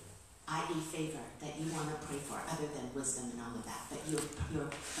 i.e. favor, that you want to pray for, other than wisdom and all of that. But your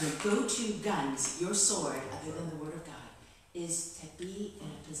go-to guns, your sword, other than the Word of God, is to be in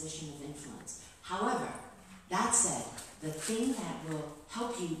a position of influence. However, that said, the thing that will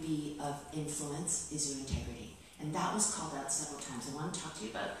help you be of influence is your integrity. And that was called out several times. I want to talk to you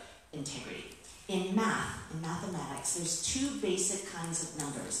about integrity. In mathematics, there's 2 basic kinds of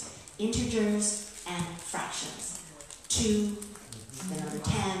numbers, integers and fractions. 2, the number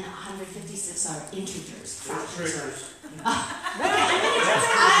 10, 156 are integers, fractions. I'm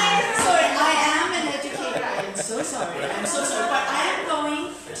sorry, I am an educator. I am so sorry. I'm so sorry. But I am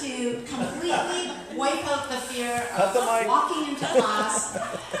going to completely wipe out the fear of walking into class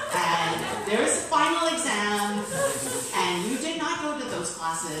and there's a final exam and you did not go to those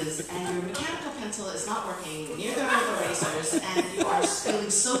classes and your mechanical pencil is not working, neither are the erasers, and you are feeling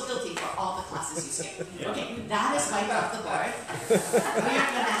so guilty for all the classes you skipped. Okay, that is wiped off the board. We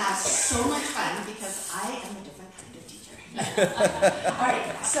are going to have so much fun because I am a different kind of teacher. All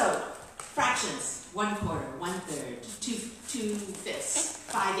right, so fractions, 1/4, 1/3, 2/5,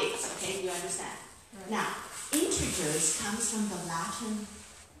 5/8. Okay, you understand? Now, integers comes from the Latin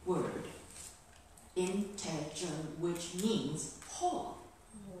word integer, which means whole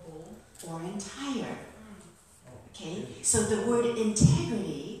or entire. Okay, so the word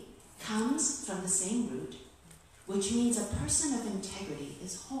integrity comes from the same root, which means a person of integrity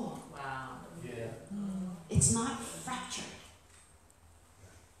is whole. Wow. Yeah. It's not fractured.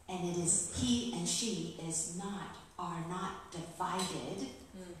 And it is he and she are not divided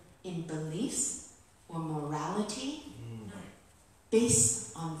in beliefs or morality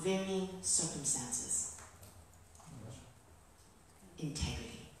based on varying circumstances.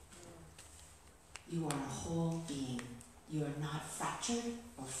 Integrity. You are a whole being. You are not fractured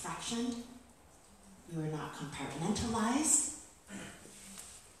or fractioned. You are not compartmentalized,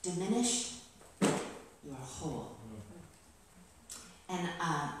 diminished. You are whole. And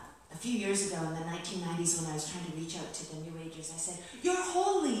a few years ago in the 1990s when I was trying to reach out to the New Agers, I said, "You're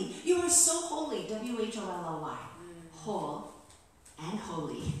holy. You are so holy." W-H-O-L-O-Y. Whole and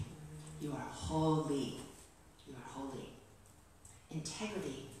holy. You are holy. You are holy.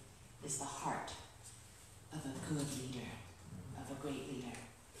 Integrity is the heart of a good leader, of a great leader.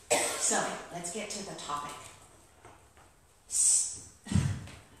 So, let's get to the topic.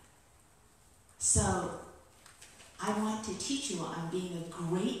 So, I want to teach you on being a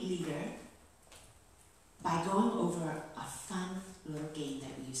great leader by going over a fun little game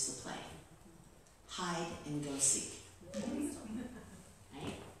that we used to play. Hide and go seek.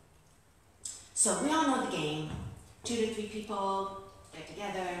 Right? So we all know the game. 2 to 3 people get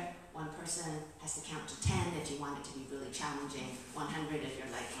together. One person has to count to 10 if you want it to be really challenging. 100 if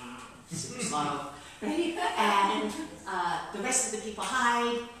you're like, super slow. Right? And the rest of the people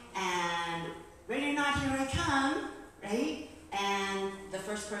hide, and ready or not, here I come, right? And the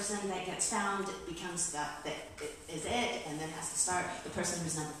first person that gets found becomes that is it, and then has to start. The person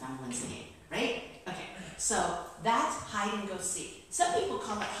who's never found wins the game, right? Okay, so that's hide and go seek. Some people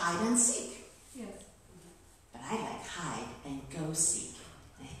call it hide and seek. Yes. But I like hide and go seek.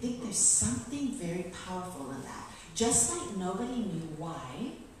 And I think there's something very powerful in that. Just like nobody knew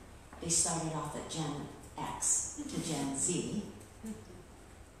why they started off at Gen X to Gen Z,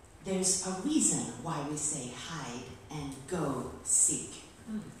 there's a reason why we say hide and go seek.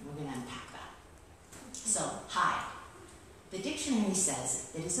 We're going to unpack that. So, hide. The dictionary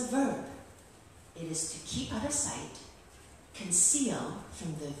says it is a verb. It is to keep out of sight, conceal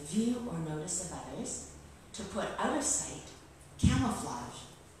from the view or notice of others, to put out of sight, camouflage,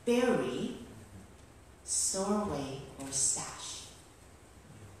 bury, store away, or stash.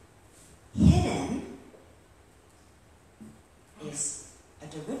 Hidden is a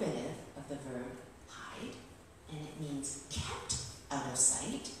derivative of the verb hide, and it means kept out of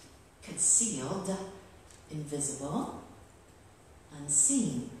sight, concealed, invisible,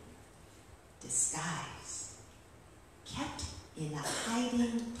 unseen, disguised, kept in a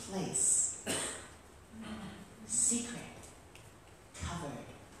hiding place, secret, covered,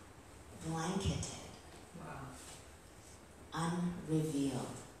 blanketed,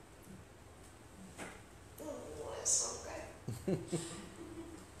 unrevealed. Oh, it's so good.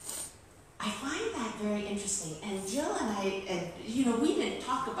 I find that very interesting. And Jill and I, we didn't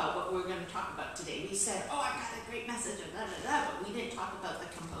talk about what we're going to talk about today. We said, oh, I got a great message, and da, da, da, but we didn't talk about the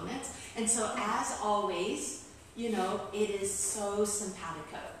components. And so, as always, it is so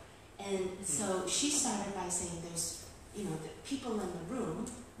simpatico. And so she started by saying there's, the people in the room,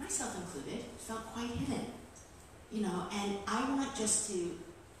 myself included, felt quite hidden. And I want just to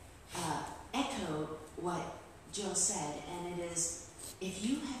echo what Jill said, and it is, if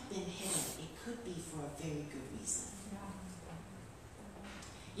you have been hidden, it could be for a very good reason.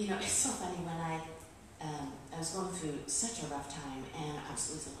 It's so funny when I was going through such a rough time, and I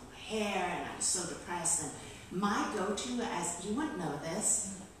was losing all my hair, and I was so depressed, and my go-to, as you wouldn't know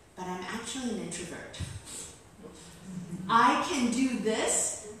this, but I'm actually an introvert. I can do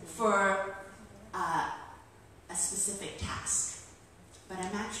this for a specific task, but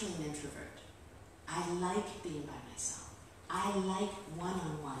I'm actually an introvert. I like being by myself. I like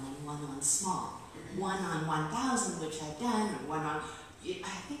one-on-one and one-on-small. 1-on-1,000, which I've done, or one-on...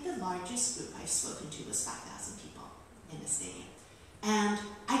 I think the largest group I've spoken to was 5,000 people in a stadium. And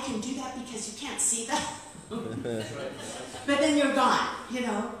I can do that because you can't see them. But then you're gone, you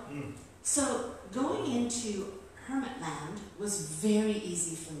know. So going into hermit land was very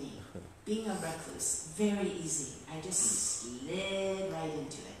easy for me. Being a recluse, very easy. I just slid right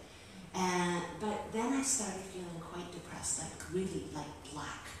into it. But then I started feeling quite depressed, like really like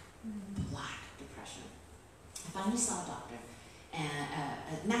black depression. I finally saw a doctor, and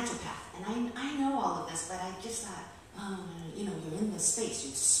a naturopath, and I know all of this, but I just thought, you know, you're in this space,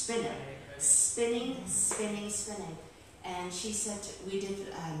 you're spinning, and she said, we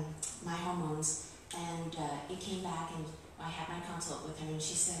did my hormones, and it came back, and I had my consult with her, and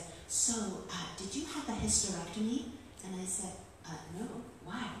she said, so, did you have a hysterectomy? And I said, no,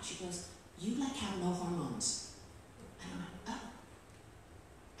 why? She goes, you like have no hormones. And I went, oh,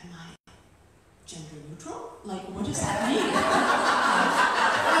 am I gender neutral? Like, what does that mean?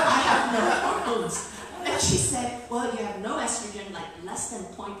 I have no hormones. And she said, well, you have no estrogen, like less than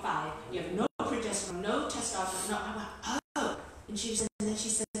 0.5. You have no progesterone, no testosterone. No. I went, oh. And then she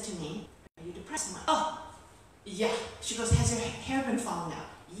said to me, are you depressed? I'm like, oh, yeah. She goes, has your hair been falling out?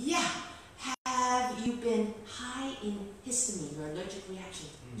 Yeah. Have you been high in histamine or allergic reaction?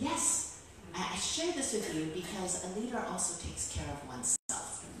 Yes. I share this with you because a leader also takes care of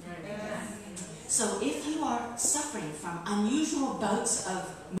oneself. So if you are suffering from unusual bouts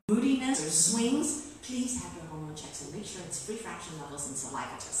of moodiness or swings, please have your hormone checks and make sure it's free fraction levels and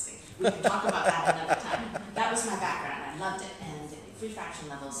saliva testing. We can talk about that another time. That was my background. I loved it. And free fraction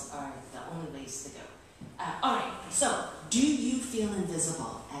levels are the only ways to go. All right. So do you feel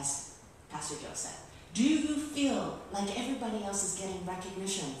invisible, as Pastor Joe said? Do you feel like everybody else is getting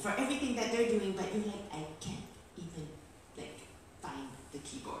recognition for everything that they're doing, but you're like, I can't even find the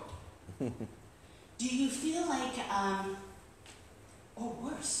keyboard? Do you feel like, or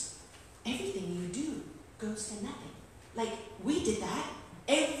worse, everything you do goes to nothing? Like, we did that.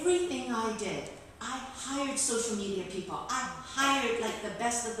 Everything I did, I hired social media people. I hired like the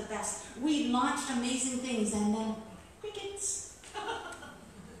best of the best. We launched amazing things, and then crickets.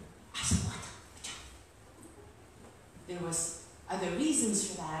 I said, what? There was other reasons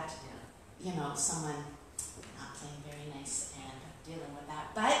for that. You know, someone not playing very nice and dealing with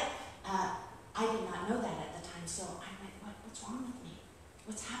that. But I did not know that at the time, so I went, what's wrong with me?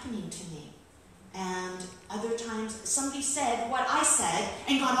 What's happening to me? And other times, somebody said what I said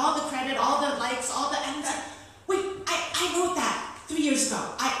and got all the credit, all the likes, all the, and I said, wait, I wrote that 3 years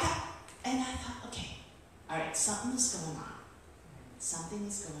ago. And I thought, okay, all right, something is going on. Something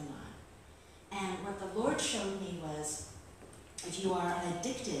is going on. And what the Lord showed me was, if you are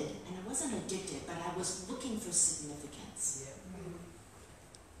addicted, and I wasn't addicted, but I was looking for significance.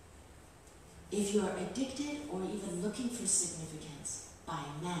 If you're addicted or even looking for significance by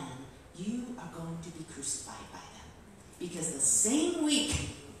man, you are going to be crucified by them. Because the same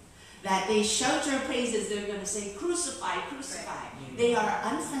week that they shout your praises, they're going to say, crucify, crucify. They are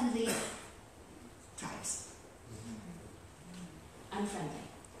unfriendly tribes. Unfriendly.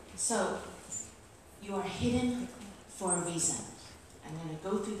 So, you are hidden for a reason. I'm going to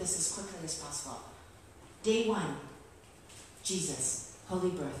go through this as quickly as possible. Day 1, Jesus,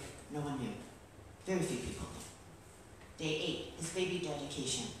 holy birth, no one knew. Very few people knew. Day 8, his baby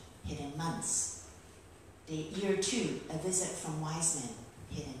dedication, hidden months. Year 2, a visit from wise men,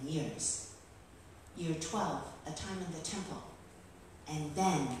 hidden years. Year 12, a time in the temple. And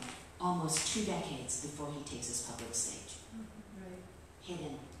then, almost 2 decades before he takes his public stage.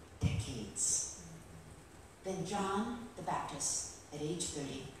 Hidden decades. Then John the Baptist, at age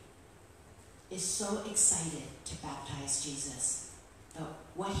 30, is so excited to baptize Jesus, but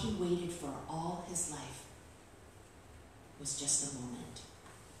what he waited for all his life was just a moment.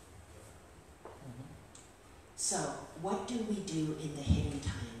 So, what do we do in the hidden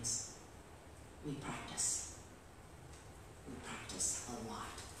times? We practice. We practice a lot.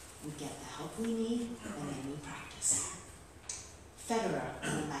 We get the help we need, and then we practice. Federer,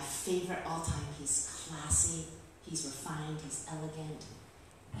 one of my favorite all-time, he's classy, he's refined, he's elegant.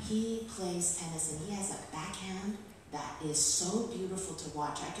 He plays tennis, and he has a backhand that is so beautiful to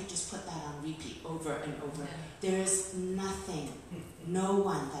watch. I could just put that on repeat over and over. There is nothing, no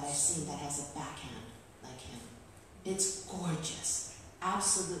one that I've seen that has a backhand like him. It's gorgeous,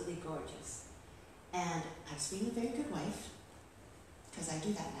 absolutely gorgeous. And I was being a very good wife, because I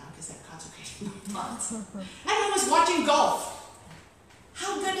do that now, because I've consecrated my thoughts. And I was watching golf.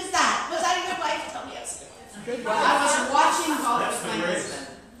 How good is that? Was I a good wife? Tell me I was a good wife. I was watching golf with my husband.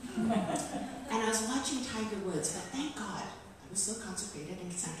 And I was watching Tiger Woods, but thank God, was so consecrated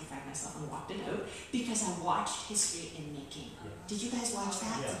and sanctified myself and walked it out because I watched history in making. Did you guys watch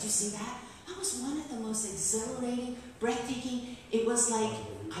that? Yeah. Did you see that? That was one of the most exhilarating, breathtaking. It was like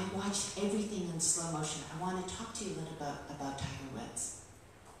I watched everything in slow motion. I want to talk to you a little about Tiger Woods.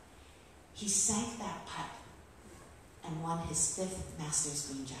 He sank that putt and won his 5th Masters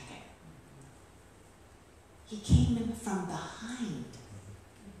green jacket. He came in from behind.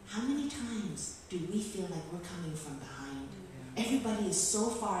 How many times do we feel like we're coming from behind? Everybody is so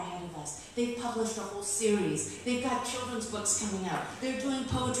far ahead of us. They've published a whole series. They've got children's books coming out. They're doing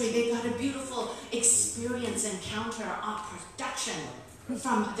poetry. They've got a beautiful experience encounter on production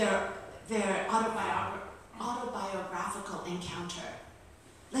from their autobiographical encounter.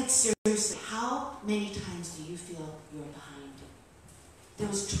 Like seriously, how many times do you feel you're behind? There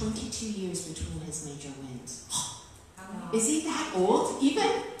was 22 years between his major wins. Is he that old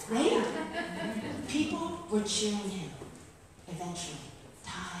even? Right? People were cheering him. Eventually,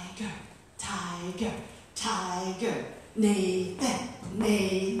 Tiger, Tiger, Tiger, Nathan,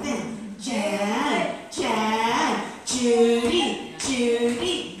 Nathan, Jan, Jan, Judy,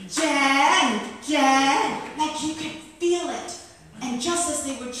 Judy, Jan, Jan. Like you could feel it. And just as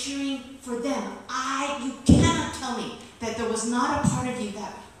they were cheering for them, you cannot tell me that there was not a part of you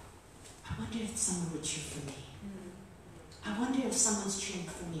that, I wonder if someone would cheer for me. I wonder if someone's cheering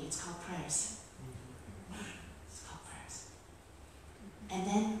for me. It's called prayers. It's called prayers. And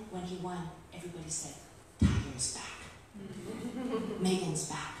then when he won, everybody said, Tiger's back. Megan's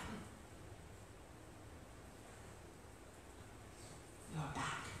back. You're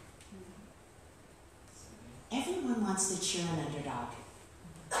back. Everyone wants to cheer an underdog.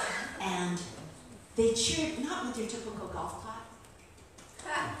 And they cheered not with your typical golf clap.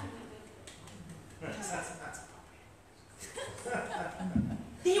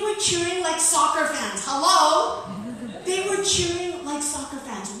 They were cheering like soccer fans. Hello? They were cheering like soccer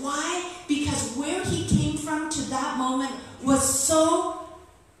fans. Why? Because where he came from to that moment was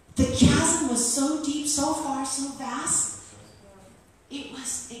the chasm was so deep, so far, so vast. It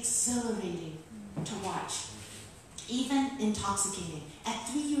was exhilarating to watch. Even intoxicating. At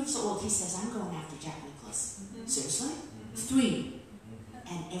 3 years old, he says, I'm going after Jack Nicklaus. Seriously? 3.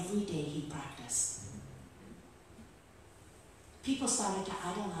 And every day he practiced. People started to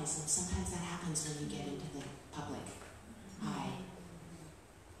idolize him. Sometimes that happens when you get into the public eye.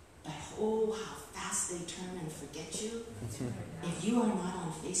 But oh, how fast they turn and forget you. If you are not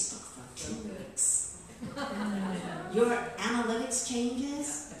on Facebook for 2 weeks, your analytics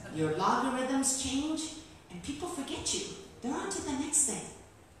changes, your logarithms change, and people forget you. They're on to the next thing.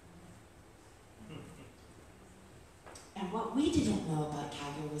 And what we didn't know about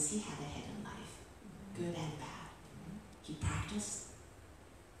Tiger was he had a hidden life, good and bad. He practiced,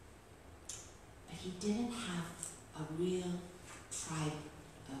 but he didn't have a real tribe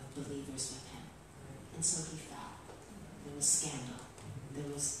of believers with him. And so he fell. There was scandal. There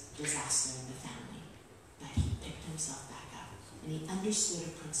was disaster in the family. But he picked himself back up. And he understood a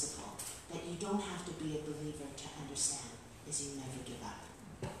principle that you don't have to be a believer to understand, is you never give up.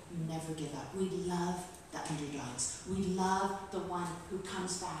 You never give up. We love the underdogs. We love the one who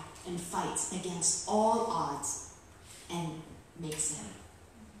comes back and fights against all odds and makes it.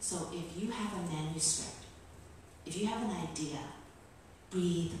 So if you have a manuscript, if you have an idea,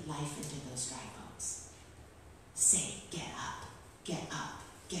 breathe life into those dry bones. Say, get up, get up,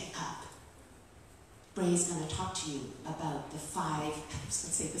 get up. Brae's going to talk to you about the 5, I was going to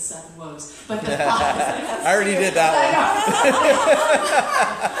say the 7 woes, but the 5. I already did that one.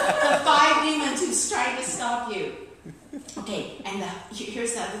 The 5 demons who's trying to stop you. Okay, and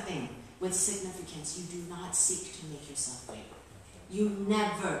here's the other thing. With significance, you do not seek to make yourself great. You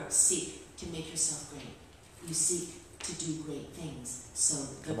never seek to make yourself great. You seek to do great things, so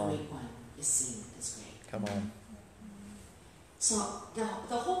the great one is seen as great. Come on. So the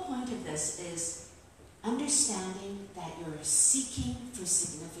whole point of this is understanding that you're seeking for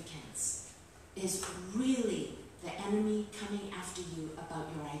significance is really the enemy coming after you about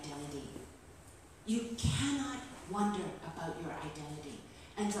your identity. You cannot wonder about your identity.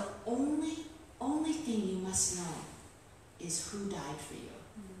 And the only thing you must know is who died for you.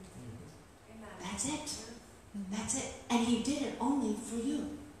 That's it. That's it. And he did it only for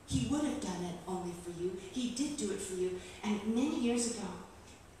you. He would have done it only for you. He did do it for you. And many years ago,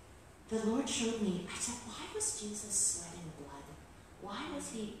 the Lord showed me, I said, why was Jesus sweating blood? Why was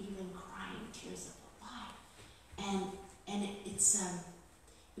he even crying tears of blood? And it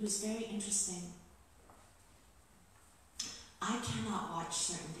was very interesting. I cannot watch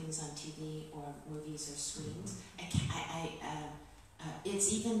certain things on TV or movies or screens.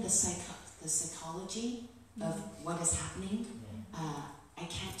 It's even the psychology of what is happening. I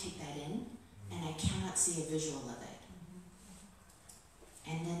can't take that in, and I cannot see a visual of it.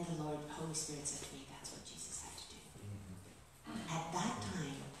 And then the Holy Spirit said to me, that's what Jesus had to do. At that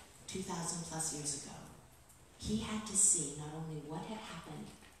time, 2,000 plus years ago, he had to see not only what had happened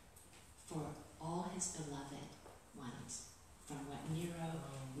for all his beloved ones, from what Nero,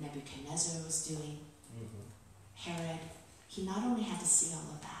 Nebuchadnezzar was doing, Herod. He not only had to see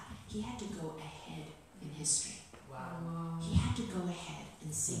all of that, he had to go ahead in history. Wow. He had to go ahead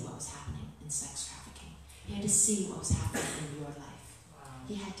and see what was happening in sex trafficking. He had to see what was happening in your life. Wow.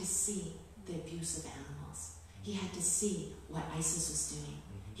 He had to see the abuse of animals. He had to see what ISIS was doing.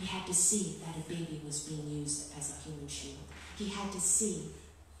 He had to see that a baby was being used as a human shield. He had to see,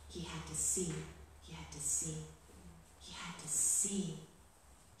 he had to see, he had to see, he had to see,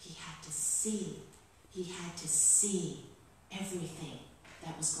 he had to see, he had to see everything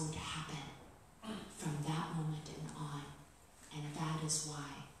that was going to happen from that moment and on. And that is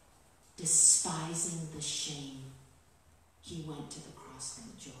why, despising the shame, he went to the cross for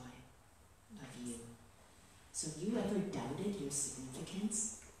the joy of you. So have you ever doubted your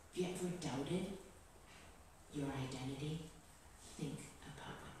significance? Have you ever doubted your identity? Think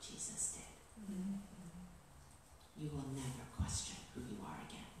about what Jesus did. You will never question who you are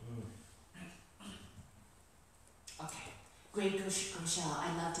again. Okay. Greg Goshal,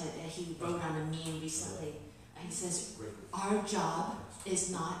 I loved it. He wrote on a meme recently. He says, our job is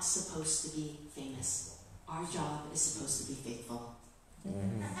not supposed to be famous. Our job is supposed to be faithful.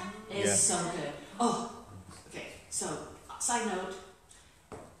 It's so good. Oh, okay. So, side note,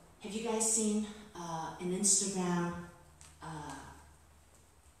 have you guys seen an Instagram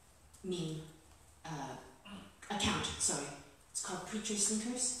meme account? Sorry. It's called Preacher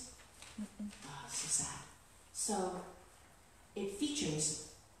Sneakers. Oh, so sad. So, it features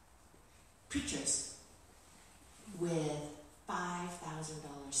preachers with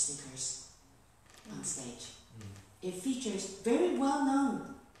 $5,000 sneakers on stage. It features very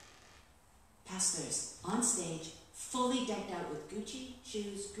well-known pastors on stage, fully decked out with Gucci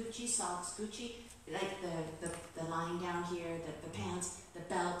shoes, Gucci socks, Gucci, like the line down here, the pants, the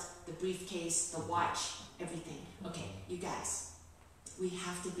belt, the briefcase, the watch, everything. Okay, you guys, we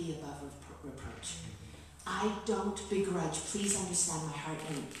have to be above reproach. I don't begrudge. Please understand my heart,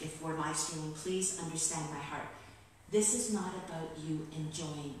 and if we're live streaming, please understand my heart. This is not about you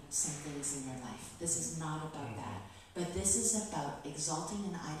enjoying some things in your life. This is not about that. But this is about exalting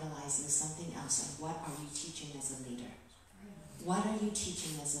and idolizing something else. And what are you teaching as a leader? What are you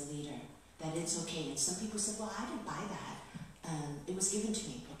teaching as a leader? That it's okay. And some people say, well, I didn't buy that. It was given to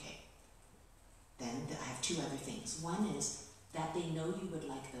me. Okay. Then I have two other things. One is that they know you would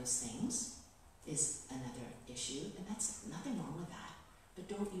like those things is another issue. And that's nothing wrong with that. But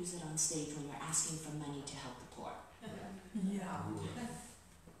don't use it on stage when you're asking for money to help the poor. Yeah.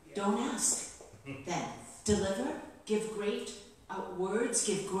 Don't ask. Then deliver, give great words,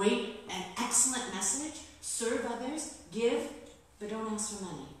 give great and excellent message, serve others, give, but don't ask for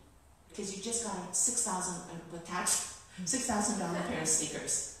money. Because you just got a $6,000 pair of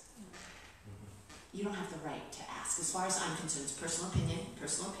sneakers. You don't have the right to ask. As far as I'm concerned, it's personal opinion,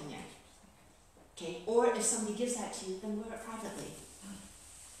 personal opinion. Okay? Or if somebody gives that to you, then wear it privately.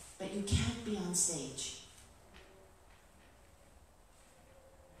 But you can't be on stage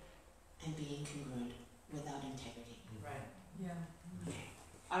and be incongruent without integrity. Right. Yeah. Okay.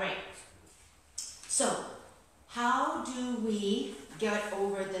 All right. So, how do we get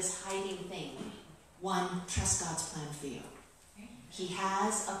over this hiding thing? One, trust God's plan for you. He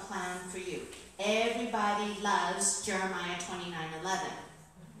has a plan for you. Everybody loves Jeremiah 29:11.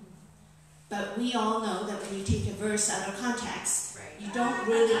 But we all know that when you take a verse out of context, you don't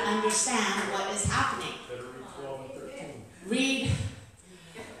really understand what is happening. Better read 12 and 13. Read,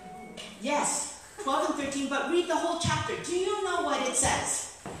 yes, 12 and 13, but read the whole chapter. Do you know what it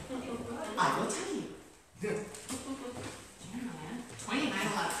says? I will tell you. Jeremiah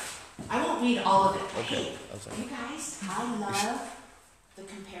 29:11. I won't read all of it. But hey, you guys, I love the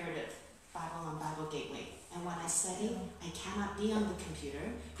comparative Bible on Bible Gateway. And when I study, I cannot be on the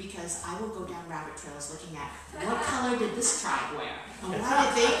computer because I will go down rabbit trails looking at what color did this tribe wear? And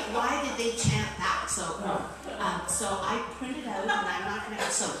why did they chant that? So I printed out, and I'm not going to.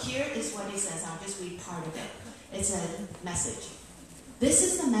 So here is what he says. I'll just read part of it. It's a message. This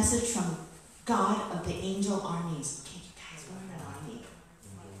is the message from God of the angel armies. Okay, you guys, we're in an army.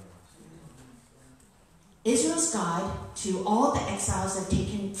 Israel's God to all the exiles they've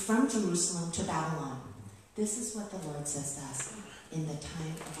taken from Jerusalem to Babylon. This is what the Lord says to us in the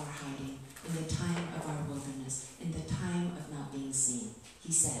time of our hiding, in the time of our wilderness, in the time of not being seen.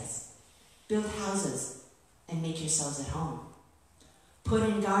 He says, build houses, and make yourselves at home. Put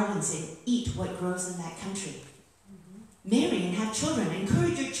in gardens and eat what grows in that country. Marry and have children.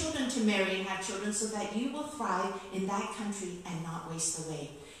 Encourage your children to marry and have children so that you will thrive in that country and not waste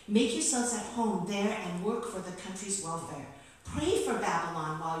away. Make yourselves at home there and work for the country's welfare. Pray for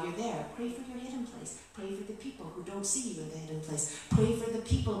Babylon while you're there. Pray for your hidden place. Pray for the people who don't see you in the hidden place. Pray for the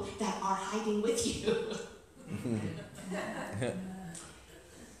people that are hiding with you. Where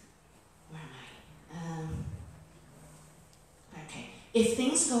am I? Okay. If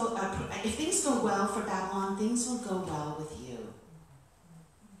things go well for Babylon, things will go well with you.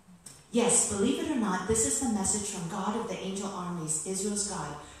 Yes, believe it or not, this is the message from God of the angel armies, Israel's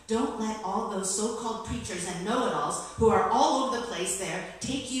God. Don't let all those so-called preachers and know-it-alls who are all over the place there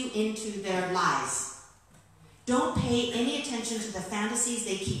take you into their lies. Don't pay any attention to the fantasies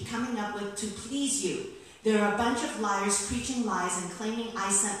they keep coming up with to please you. They're a bunch of liars preaching lies and claiming I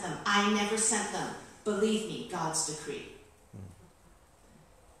sent them. I never sent them. Believe me, God's decree.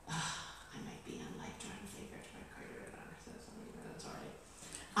 I might be unliked or unfavored. That's all right.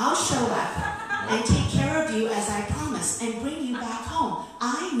 I'll show up and take care of you as I promised and bring you back home.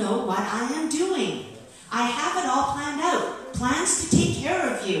 I know what I am doing. I have it all planned out. Plans to take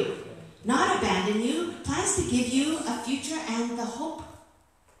care of you, not abandon you. Plans to give you a future and the hope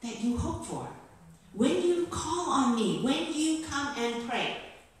that you hope for. When you call on me, when you come and pray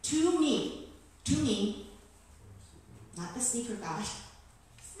to me, not the sneaker god.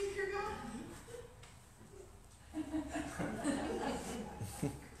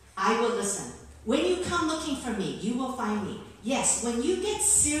 I will listen. When you come looking for me, you will find me. Yes, when you get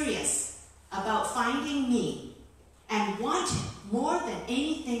serious about finding me and want it more than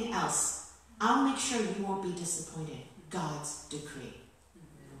anything else, I'll make sure you won't be disappointed. God's decree.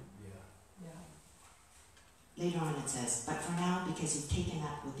 Later on it says, but for now, because you've taken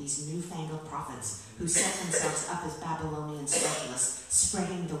up with these newfangled prophets who set themselves up as Babylonian specialists,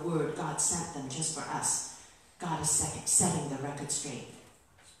 spreading the word God sent them just for us, God is setting the record straight.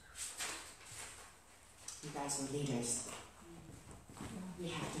 You guys are leaders. We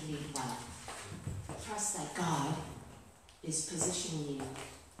have to lead well. Trust that God is positioning you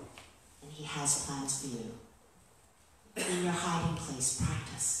and He has plans for you. In your hiding place,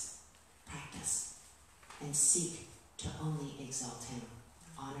 practice, and seek to only exalt Him,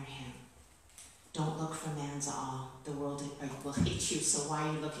 honor Him. Don't look for man's awe. The world will hate you, so why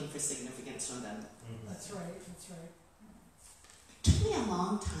are you looking for significance from them? That's right. It took me a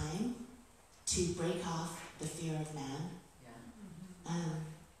long time to break off the fear of man.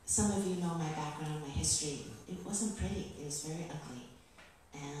 Some of you know my background, my history. It wasn't pretty. It was very ugly.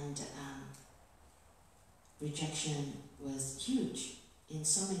 And rejection was huge in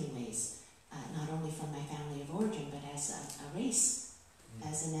so many ways. Not only from my family of origin, but as a race,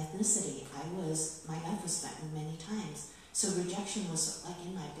 as an ethnicity. My life was threatened many times. So rejection was like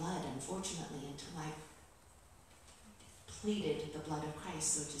in my blood, unfortunately, until I pleaded the blood of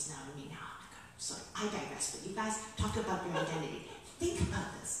Christ, which is now in me now. Oh my God, sorry, I digress, but you guys talk about your identity. Think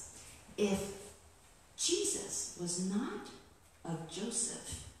about this. If Jesus was not of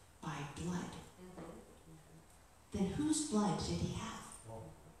Joseph by blood, then whose blood did He have?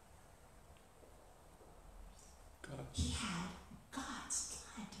 He had God's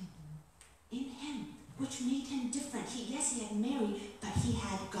blood in Him, which made Him different. He had Mary, but He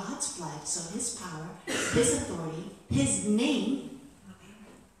had God's blood, so His power, His authority, His name,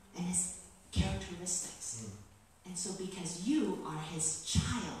 and His characteristics. And so because you are His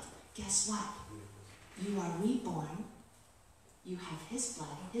child, guess what? You are reborn. You have His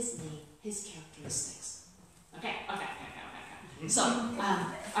blood, His name, His characteristics. Okay. So,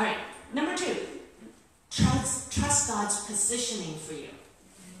 all right, number 2. Trust God's positioning for you.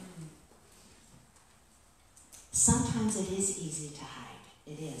 Sometimes it is easy to hide.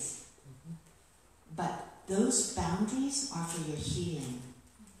 It is. But those boundaries are for your healing.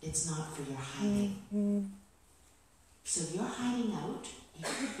 It's not for your hiding. So if you're hiding out, it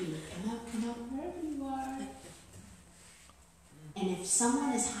could be, come out, wherever you are. And if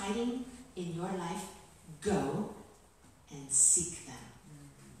someone is hiding in your life, go and seek them.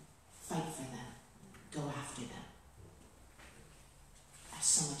 Fight for them. Go after them. I have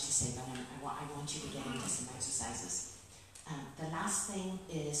so much to say, but I want you to get into some exercises. The last thing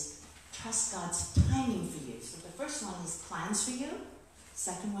is trust God's timing for you. So the first one is plans for you.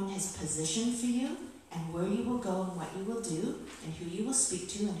 Second one is position for you and where you will go and what you will do and who you will speak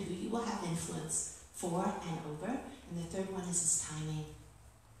to and who you will have influence for and over. And the third one is His timing.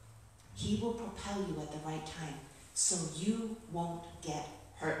 He will propel you at the right time so you won't get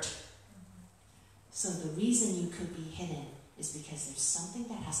hurt. So the reason you could be hidden is because there's something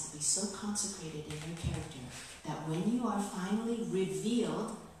that has to be so consecrated in your character that when you are finally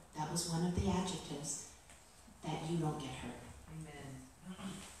revealed, that was one of the adjectives, that you don't get hurt. Amen.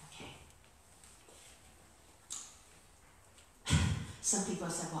 Okay. Some people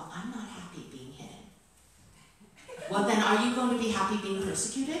have said, well, I'm not happy being hidden. Well, then are you going to be happy being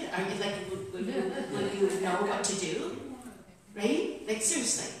persecuted? Are you like, will you know what to do? Right? Like,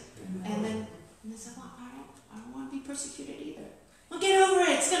 seriously. And then they said, well, I don't want to be persecuted either. Well, get over it.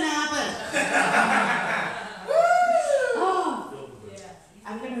 It's going to happen. Oh,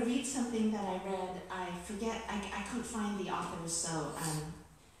 I'm going to read something that I read. I forget. I couldn't find the author, so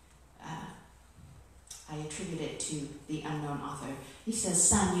I attribute it to the unknown author. He says,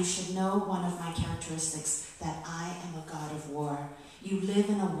 son, you should know one of my characteristics, that I am a God of war. You live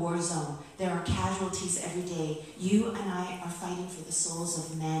in a war zone. There are casualties every day. You and I are fighting for the souls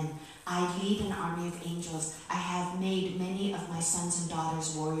of men. I lead an army of angels. I have made many of my sons and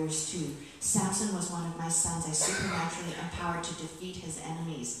daughters warriors too. Samson was one of my sons. I supernaturally empowered to defeat his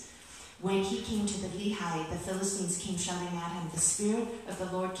enemies. When he came to the Lehi, the Philistines came shouting at him. The Spirit of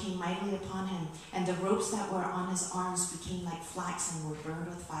the Lord came mightily upon him, and the ropes that were on his arms became like flax and were burned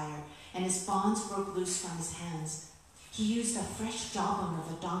with fire, and his bonds broke loose from his hands. He used a fresh jawbone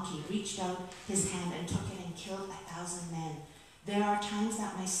of a donkey, reached out his hand and took it and killed 1,000 men. There are times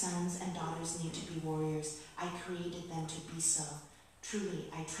that my sons and daughters need to be warriors. I created them to be so. Truly,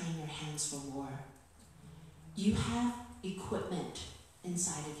 I train your hands for war. You have equipment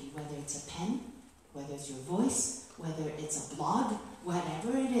inside of you, whether it's a pen, whether it's your voice, whether it's a blog,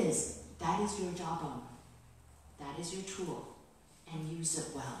 whatever it is, that is your jawbone. That is your tool. And use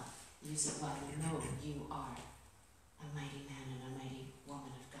it well. Use it well and know you are a mighty man and a mighty woman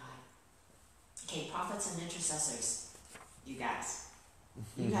of God. Okay, prophets and intercessors. You guys.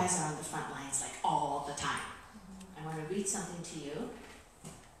 You guys are on the front lines like all the time. I want to read something to you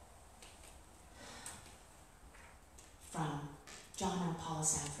from John and Paula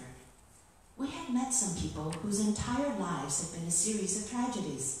Sanford. We have met some people whose entire lives have been a series of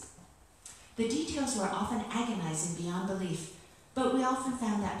tragedies. The details were often agonizing beyond belief, but we often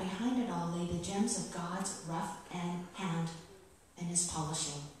found that behind it all lay the gems of God's rough hand and his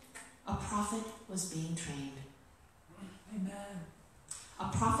polishing. A prophet was being trained. Amen. A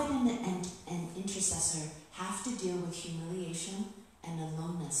prophet and an intercessor have to deal with humiliation and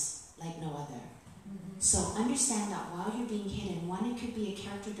aloneness like no other. So understand that while you're being hidden, one, it could be a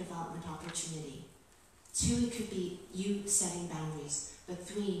character development opportunity. Two, it could be you setting boundaries. But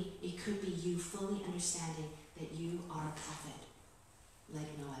three, it could be you fully understanding that you are a prophet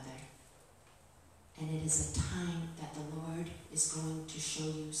like no other. And it is a time that the Lord is going to show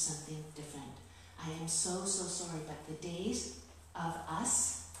you something different. I am so, so sorry, but the days of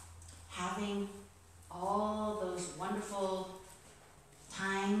us having all those wonderful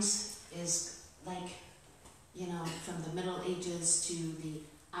times is like, you know, from the Middle Ages to the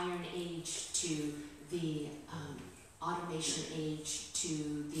Iron Age to the automation age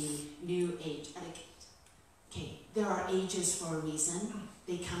to the New Age. Okay, there are ages for a reason.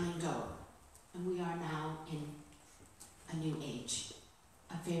 They come and go. And we are now in a new age,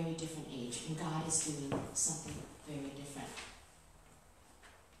 a very different age. And God is doing something very different.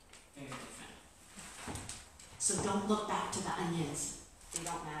 Very different. So don't look back to the onions. They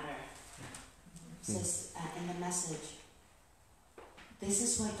don't matter. It says in the message, this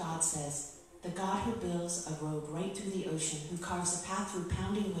is what God says. The God who builds a road right through the ocean, who carves a path through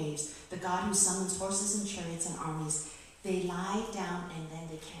pounding waves, the God who summons horses and chariots and armies. They lie down and then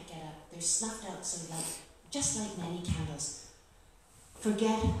they can't get up. They're snuffed out, so like, just like many candles.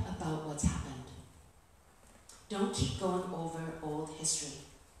 Forget about what's happened. Don't keep going over old history.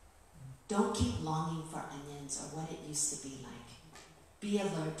 Don't keep longing for onions or what it used to be like. Be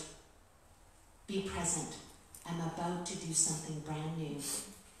alert. Be present. I'm about to do something brand new.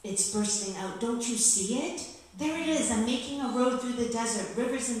 It's bursting out. Don't you see it? There it is. I'm making a road through the desert,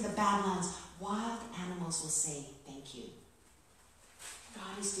 rivers in the Badlands. Wild animals will say, thank you.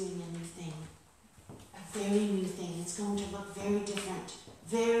 God is doing a new thing. A very new thing. It's going to look very different.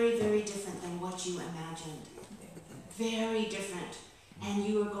 Very, very different than what you imagined. Very different. And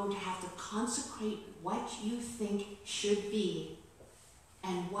you are going to have to consecrate what you think should be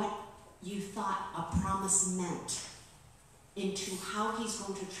and what you thought a promise meant into how he's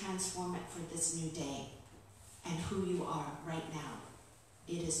going to transform it for this new day and who you are right now.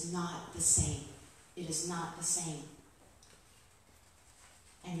 It is not the same. It is not the same.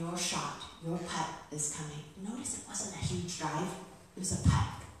 And your shot, your putt is coming. Notice it wasn't a huge drive. It was a putt.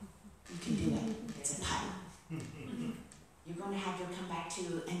 You can do it. It's a putt. You're going to have your comeback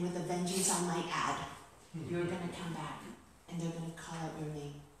too, and with a vengeance I might add. You're going to come back and they're going to call out your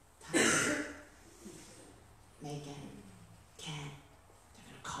name. Tyler, Megan, Ken. They're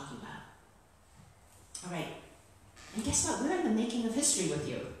going to call you out. All right. And guess what? We're in the making of history with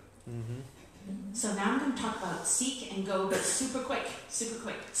you. Mm-hmm. So now I'm going to talk about seek and go, but super quick, super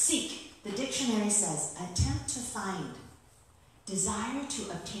quick. Seek. The dictionary says, attempt to find, desire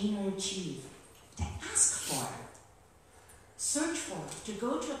to obtain or achieve, to ask for, search for, to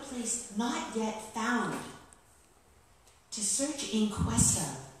go to a place not yet found, to search in quest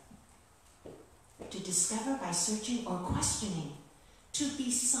of, to discover by searching or questioning, to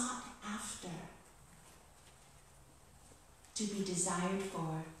be sought after, to be desired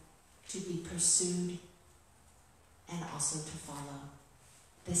for, to be pursued, and also to follow.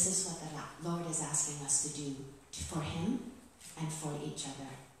 This is what the Lord is asking us to do for Him and for each other.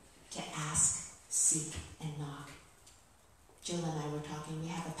 To ask, seek, and knock. Jill and I were talking, we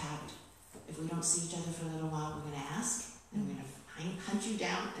have a pact. If we don't see each other for a little while, we're going to ask, and we're going to hunt you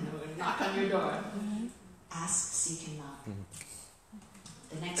down, and then we're going to knock on your door. Ask, seek, and knock.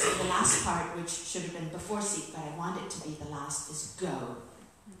 The last part, which should have been before seek, but I want it to be the last, is go.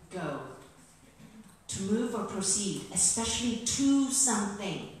 Go. To move or proceed, especially to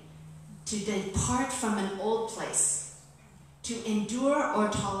something. To depart from an old place. To endure or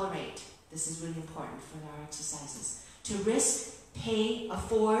tolerate. This is really important for our exercises. To risk, pay,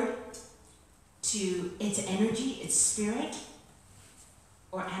 afford, to its energy, its spirit,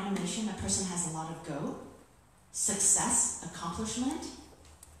 or animation. A person has a lot of go. Success, accomplishment,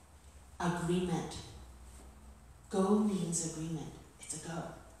 agreement. Go means agreement. It's a go.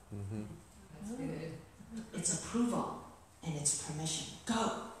 Mm-hmm. That's good. It's approval and it's permission.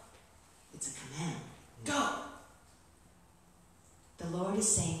 Go. It's a command. Go. The Lord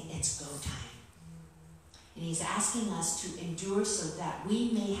is saying it's go time. And He's asking us to endure so that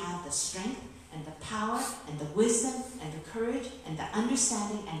we may have the strength and the power and the wisdom and the courage and the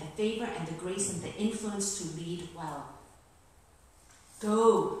understanding and the favor and the grace and the influence to lead well.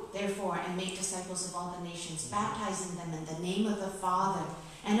 Go, therefore, and make disciples of all the nations, baptizing them in the name of the Father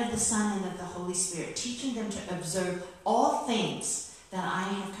and of the Son and of the Holy Spirit, teaching them to observe all things that I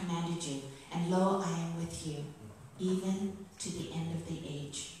have commanded you. And lo, I am with you, even to the end of the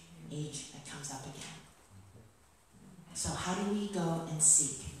age that comes up again. So how do we go and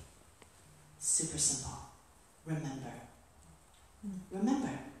seek? Super simple. Remember.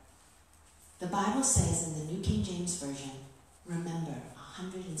 Remember. The Bible says in the New King James Version, remember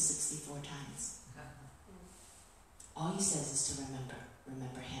 164 times. All He says is to remember.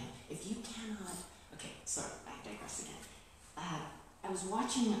 Remember Him. If you cannot... Okay, sorry, I digress again. I was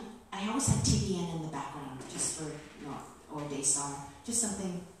watching... I always have TBN in the background, just for, or Daystar, just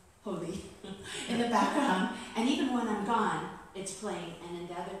something holy in the background. And even when I'm gone, it's playing. And in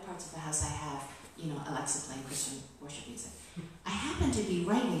the other parts of the house, I have, Alexa playing Christian worship music. I happen to be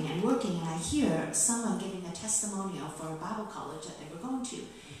writing and working, and I hear someone giving a testimonial for a Bible college that they were going to.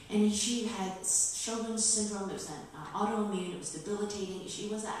 And she had Sjogren's syndrome. It was an autoimmune. It was debilitating. She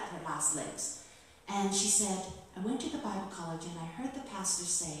was at her last legs. And she said, I went to the Bible college, and I heard the pastor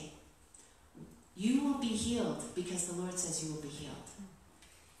say, you will be healed because the Lord says you will be healed.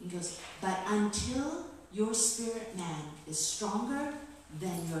 He goes, but until your spirit man is stronger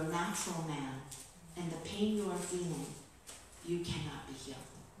than your natural man and the pain you are feeling, you cannot be healed.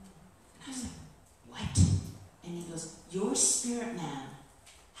 And I was like, what? And he goes, your spirit man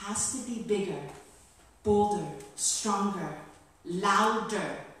has to be bigger, bolder, stronger,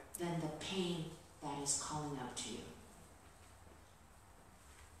 louder than the pain that is calling out to you.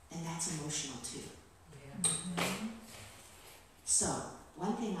 And that's emotional too. Yeah. So,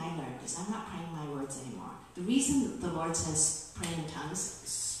 one thing I learned is I'm not praying my words anymore. The reason the Lord says praying in tongues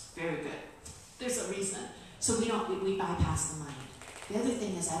is very good. There's a reason. So we bypass the mind. The other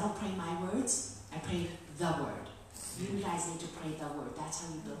thing is I don't pray my words, I pray the word. You guys need to pray the word. That's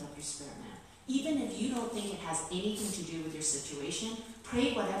how you build up your spirit man. Even if you don't think it has anything to do with your situation,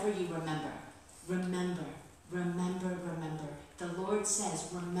 pray whatever you remember. Remember, remember, remember. The Lord says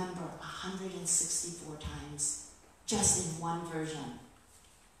remember 164 times, just in one version.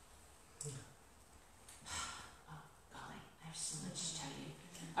 Oh, golly, I have so much to tell you.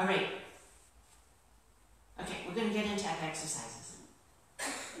 All right. Okay, we're going to get into exercises.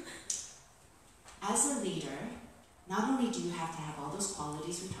 As a leader, not only do you have to have all those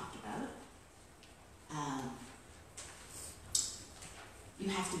qualities we talked about, you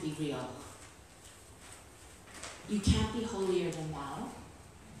have to be real. You can't be holier than thou.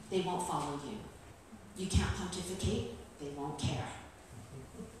 They won't follow you. You can't pontificate. They won't care.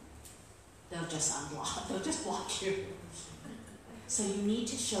 They'll just unblock. They'll just block you. So you need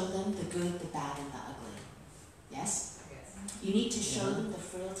to show them the good, the bad, and the ugly. Yes? Yes. You need to show them the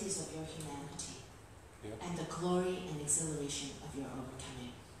frailties of your humanity Yeah. and the glory and exhilaration of your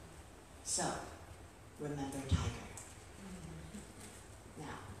overcoming. So, remember Tiger.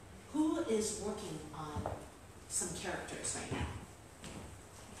 Now, who is working on some characters right now?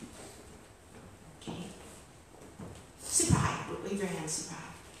 Okay. Super high. Wave your hand super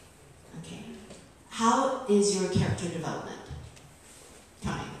high. Okay. How is your character development?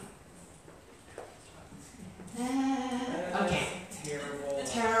 Time. Okay. Terrible.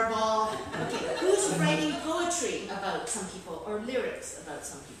 Terrible. Okay. Who's writing poetry about some people or lyrics about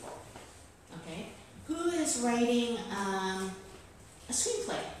some people? Okay. Who is writing a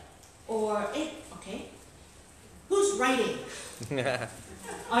screenplay or it? Okay. Who's writing?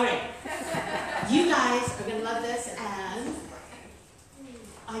 All right. You guys are gonna love this, and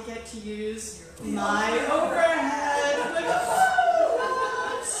I get to use my overhead.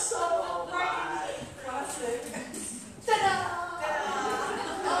 Oh, it's so bright. Ta-da!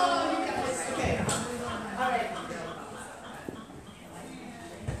 Oh, you guys. Okay. All right.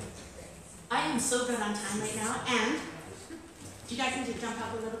 I am so good on time right now, and do you guys need to jump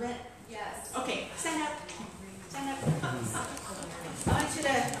up a little bit? Yes. Okay, stand up. Stand up. I want you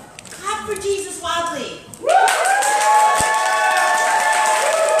to clap for Jesus wildly.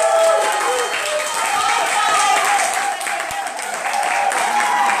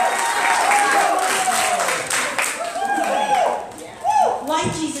 Why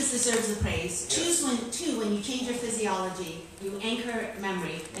Jesus deserves the praise. Two, when you change your physiology, you anchor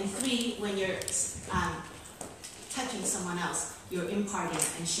memory. And 3, when you're touching someone else, you're imparting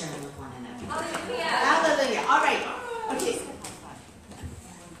and sharing with one another. Hallelujah. Hallelujah. All right. Okay.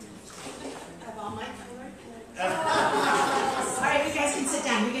 Have all my color. All right, you guys can sit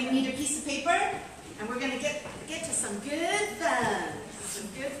down. You're going to need a piece of paper, and we're going to get to some good fun. Some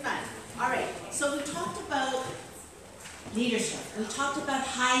good fun. All right. So we talked about leadership. We talked about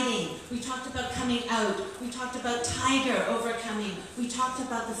hiding. We talked about coming out. We talked about Tiger overcoming. We talked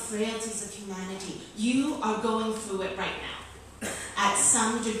about the frailties of humanity. You are going through it right now. At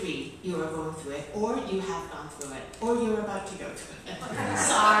some degree, you are going through it, or you have gone through it, or you're about to go through it.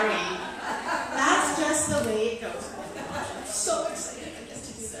 Sorry. That's just the way it goes. I'm so excited I get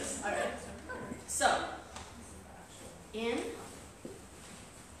to do this. All right. So, in.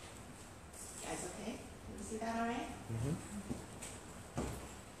 Guys, okay? Can you see that all right? Mm-hmm.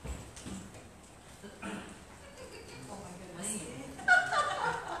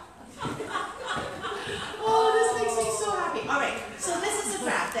 Oh, this makes me so happy. All right, so this is a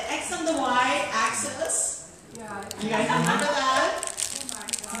graph. The x and the y axis. Yeah. You guys remember that?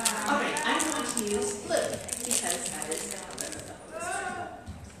 All right, I'm going to use blue because that is the color of the Holy Spirit.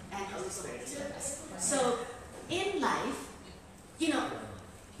 And Holy Spirit is with us. So, in life, you know,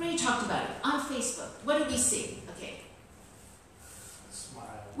 Brae talked about it on Facebook. What do we see? Okay,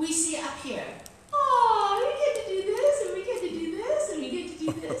 Smile. we see up here. Oh, we get to do this, and we get to do this, and we get to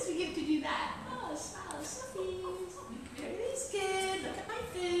do this, we get to do that. Oh, smile, snuffies. Everything's good. Look at my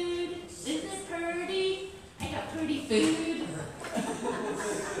food. Isn't it pretty? I got pretty food. I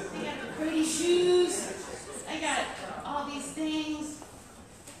got pretty shoes. I got all these things.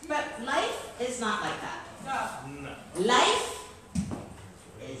 But life is not like that. No. Life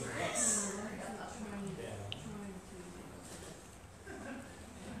is this.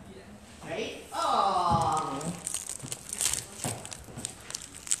 Right? Oh.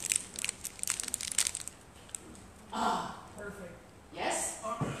 Ah. Perfect. Yes?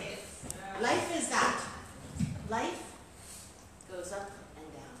 Okay. Life is that. Life goes up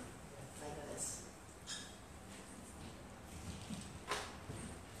and down like this.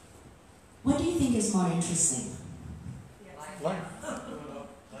 What do you think is more interesting? Life.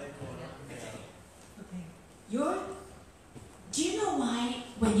 Do you know why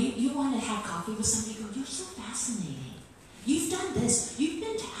when you want to have coffee with somebody, you go, you're so fascinating. You've done this. You've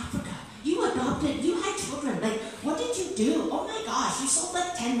been to Africa. You adopted. You had children. Like, what did you do? Oh my gosh, you sold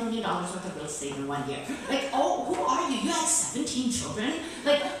like $10 million worth of real estate in 1 year. Like, oh, who are you? You had 17 children.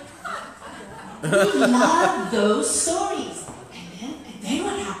 Like, we love those stories. And then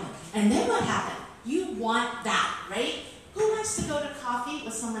what happened? And then what happened? You want that, right? Who wants to go to coffee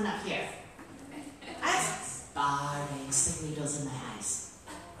with someone up here? I'm starving, stick needles in my eyes.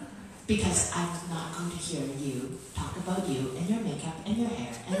 Because I'm not going to hear you talk about you and your makeup and your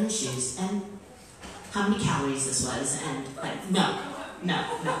hair and your shoes and how many calories this was and like, no.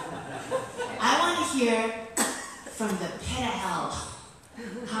 I want to hear from the pit of hell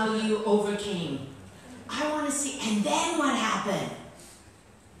how you overcame. I want to see, and then what happened?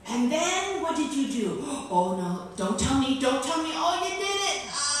 And then what did you do? Oh no, don't tell me, oh you did it!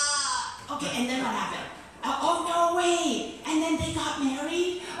 Okay, and then what happened? Oh, no way. And then they got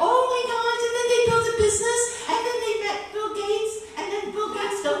married. Oh my gosh. And then they built a business. And then they met Bill Gates. And then Bill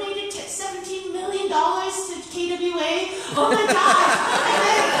Gates donated $17 million to KWA. Oh my gosh.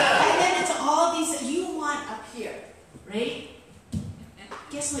 And then it's all these you want up here, right?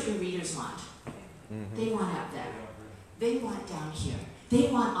 Guess what your readers want? They want up there. They want down here. They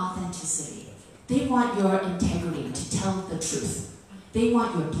want authenticity. They want your integrity to tell the truth. They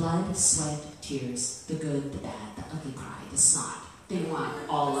want your blood, sweat, tears, the good, the bad, the ugly cry, the snot. They want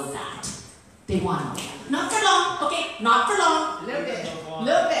all of that. They want all of that. Not for long, okay? Not for long. A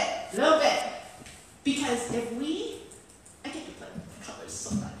little bit. Because if we, I get to put colors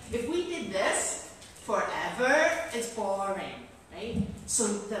so much. If we did this forever, it's boring, right? So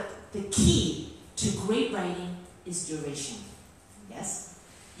the key to great writing is duration. Yes?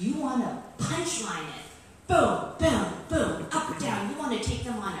 You want to punchline it. Boom, boom, boom, up, down. You want to take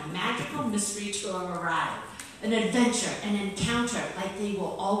them on a magical mystery tour ride, an adventure, an encounter, like they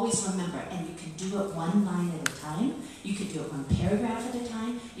will always remember. And you can do it one line at a time. You could do it one paragraph at a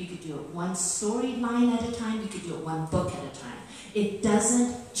time. You could do it one storyline at a time. You could do it one book at a time. It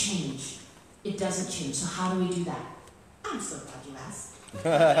doesn't change. It doesn't change. So how do we do that? I'm so glad you asked.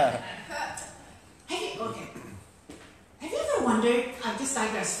 Have you ever wondered, I'll just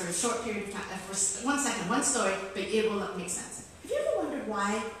digress for a short period of time, for 1 second, one story, but it will make sense. Have you ever wondered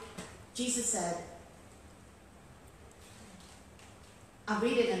why Jesus said, I'll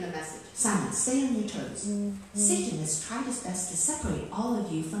read it in the Message. Simon, stay on your toes. Satan has tried his best to separate all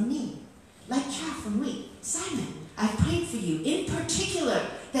of you from me, like chaff from wheat. Simon, I've prayed for you, in particular,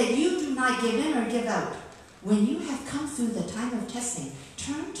 that you do not give in or give out. When you have come through the time of testing,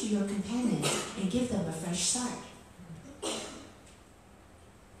 turn to your companions and give them a fresh start.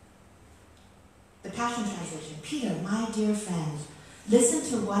 The Passion Translation. Peter, my dear friend, listen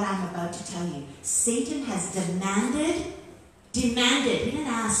to what I'm about to tell you. Satan has demanded, he didn't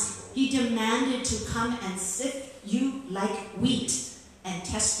ask, he demanded to come and sift you like wheat and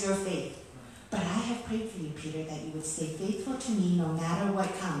test your faith. But I have prayed for you, Peter, that you would stay faithful to me no matter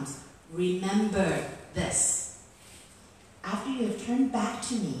what comes. Remember this. After you have turned back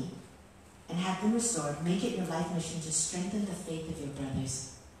to me and have been restored, make it your life mission to strengthen the faith of your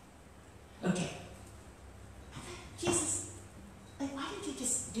brothers. Okay. Jesus, like, why didn't you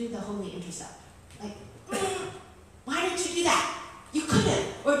just do the holy intercept? Like, why didn't you do that? You could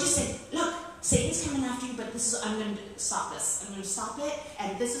have. Or just say, look, Satan's coming after you, but this is, I'm going to stop this. I'm going to stop it,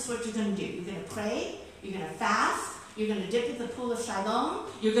 and this is what you're going to do. You're going to pray, you're going to fast, you're going to dip in the pool of Shiloh,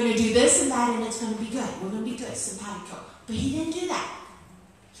 you're going to do this and that, and it's going to be good. We're going to be good, simpatico. But he didn't do that.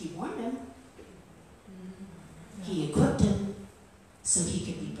 He warned him. He equipped him so he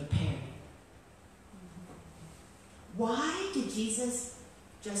could be prepared. Why did Jesus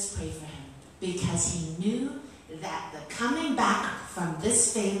just pray for him? Because he knew that the coming back from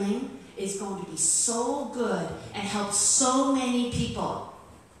this failing is going to be so good and help so many people.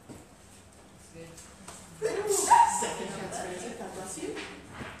 Second translation, God bless you.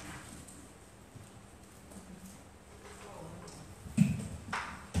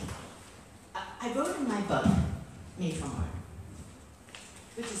 I wrote in my book, Made from Word,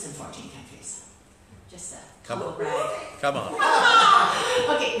 which is in 14 countries. Just a humble brag. Come on.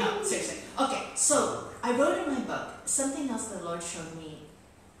 Okay, no, seriously. Okay, so I wrote in my book something else the Lord showed me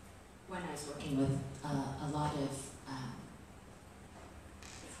when I was working with a lot of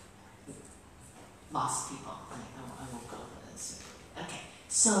lost people. I won't go into this. Okay,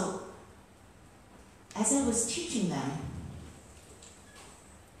 so as I was teaching them,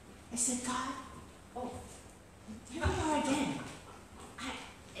 I said, God, here we are again.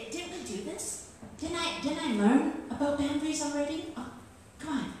 Didn't we do this? Didn't I learn about boundaries already? Oh,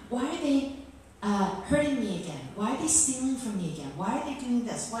 come on. Why are they hurting me again? Why are they stealing from me again? Why are they doing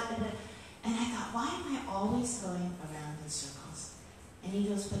this? And I thought, why am I always going around in circles? And he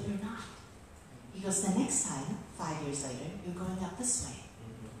goes, but you're not. He goes, the next time, 5 years later, you're going up this way.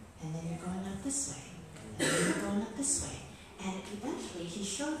 And then you're going up this way. And then you're going up this way. And eventually he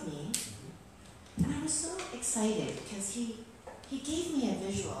showed me, and I was so excited because he gave me a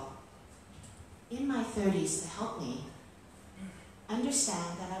visual in my 30s to help me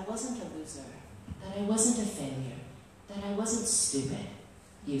understand that I wasn't a loser, that I wasn't a failure, that I wasn't stupid,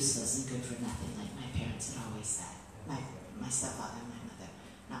 useless, and good for nothing like my parents had always said. My stepfather and my mother,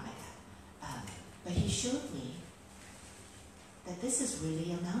 not my dad. But he showed me that this is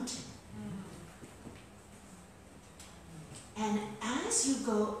really a mountain. And as you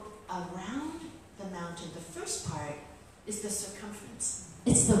go around the mountain, the first part is the circumference.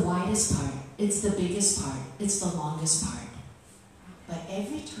 It's the widest part. It's the biggest part. It's the longest part. But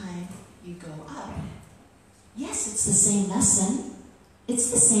every time you go up, yes, it's the same lesson.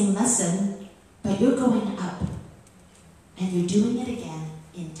 It's the same lesson, but you're going up. And you're doing it again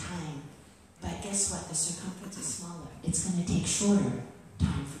in time. But guess what? The circumference is smaller. It's going to take shorter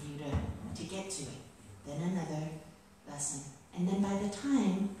time for you to get to it. Then another lesson. And then by the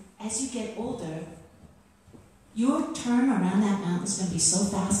time, as you get older, your turn around that mountain is going to be so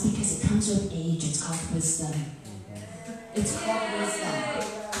fast because it comes with age. It's called wisdom. It's called wisdom.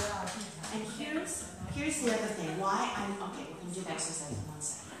 And here's the other thing. Why okay, we're going to do the exercise in 1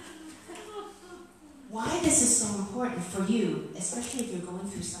 second. Why this is so important for you, especially if you're going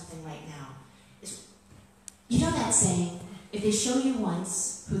through something right now, is, you know that saying, if they show you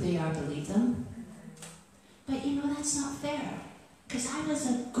once who they are, believe them? But you know, that's not fair. Because I was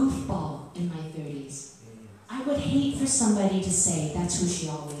a goofball in my 30s. I would hate for somebody to say, that's who she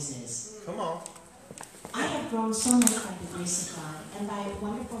always is. Come on. I have grown so much by the grace of God and by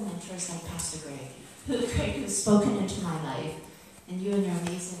wonderful mentors like Pastor Greg, who's spoken into my life, and you and your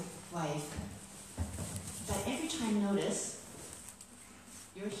amazing wife. But every time, notice,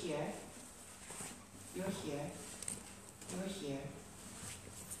 you're here, you're here, you're here,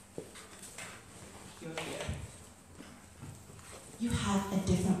 you're here. You have a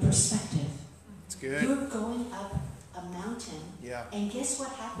different perspective. It's good. You're going up a mountain, Yeah. and guess what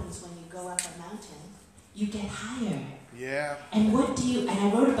happens when you go up a mountain? You get higher. Yeah. And what do you, and I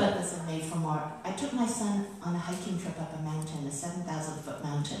wrote about this in Made for More. I took my son on a hiking trip up a mountain, a 7,000-foot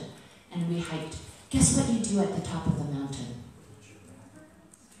mountain, and we hiked. Guess what you do at the top of the mountain?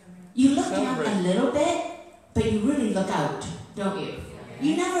 You look down a little bit, but you really look out, don't you?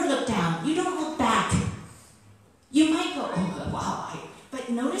 You never look down. You don't look back. You might go, oh, wow. But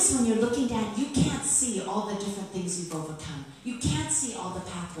notice when you're looking down, you can't see all the different things you've overcome. You can't see all the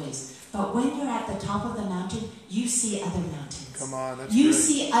pathways. But when you're at the top of the mountain, you see other mountains. Come on, that's You great.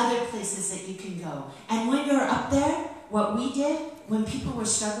 see other places that you can go. And when you're up there, what we did, when people were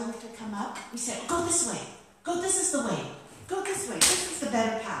struggling to come up, we said, go this way. Go, this is the way. Go this way. This is the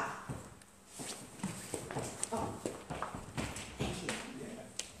better path. Oh, thank you.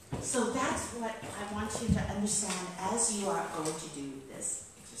 So that's what I want you to understand as you are going to do this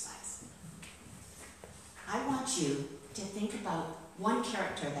exercise. I want you to think about one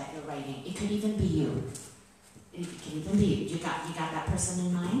character that you're writing. It could even be you. It could even be you. You got that person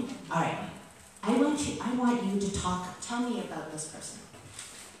in mind? All right. I want you to tell me about this person.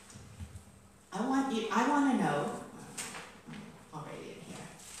 I want to know, already in here.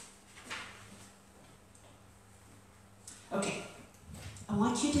 Okay. I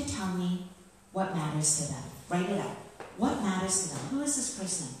want you to tell me what matters to them. Write it out. What matters to them? Who is this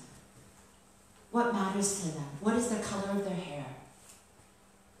person? What matters to them? What is the color of their hair?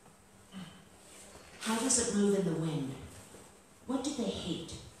 How does it move in the wind? What do they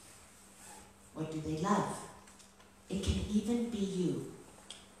hate? What do they love? It can even be you.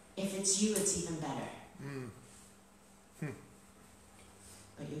 If it's you, it's even better.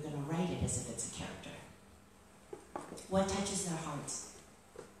 But you're going to write it as if it's a character. What touches their hearts?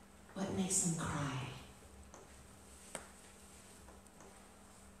 What makes them cry?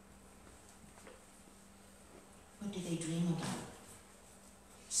 What do they dream about?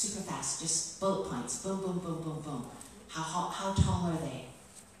 Super fast, just bullet points. Boom, boom, boom, boom, boom. How tall are they?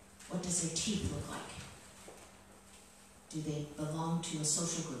 What does their teeth look like? Do they belong to a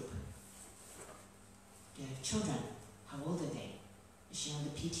social group? Do they have children? How old are they? Is she on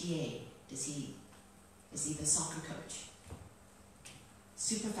the PTA? Is he the soccer coach?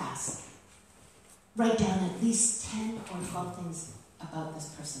 Super fast. Write down at least 10 or 12 things about this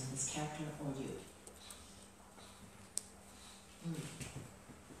person, this character, or you.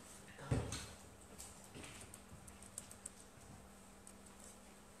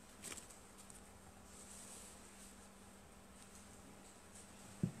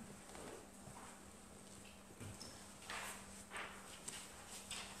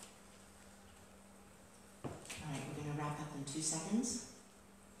 All right, we're going to wrap up in 2 seconds.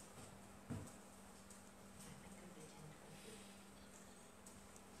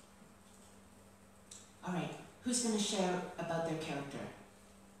 All right, who's going to share about their character?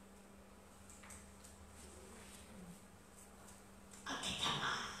 Okay, come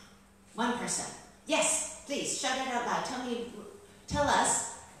on. One person. Yes, please, shout it out loud. Tell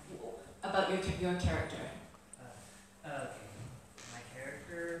us about your character. Okay. My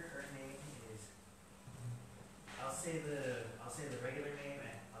character, her name is. I'll say the regular name,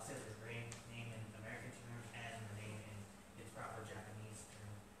 and I'll say the name in American terms and the name in its proper Japanese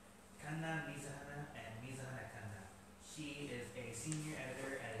term. Kanna Mizahana and Mizahana Kanna. She is a senior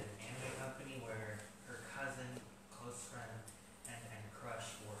editor at an anime company where her cousin, close friend, and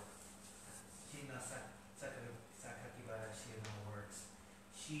crush work. Shina Sakaru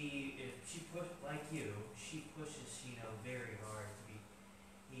if she like you, she pushes Shino very hard to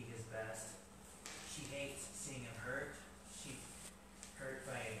be his best. She hates seeing him hurt. She's hurt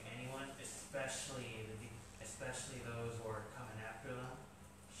by anyone, especially those who are coming after them.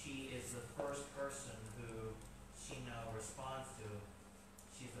 She is the first person who Shino responds to.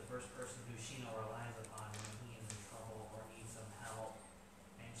 She's the first person who Shino relies upon when he is in trouble or needs some help.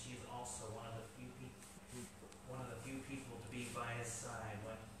 And she's also one of the few people to be by his side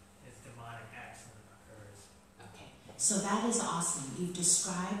when his demonic accident occurs. Okay, so that is awesome. You've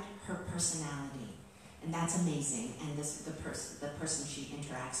described her personality, and that's amazing. And the person she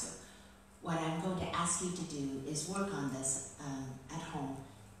interacts with. What I'm going to ask you to do is work on this at home.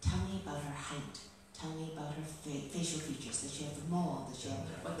 Tell me about her height. Tell me about her facial features. Does she have a mole? Does she have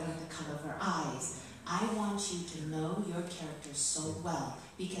the color of her eyes? I want you to know your character so well,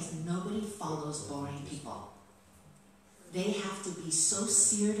 because nobody follows boring people. They have to be so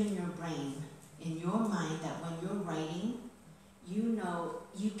seared in your brain, in your mind, that when you're writing, you know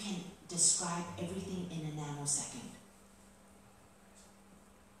you can describe everything in a nanosecond.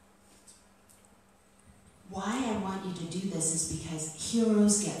 Why I want you to do this is because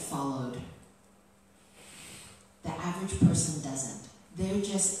heroes get followed. The average person doesn't. They're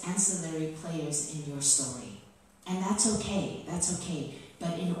just ancillary players in your story. And that's okay,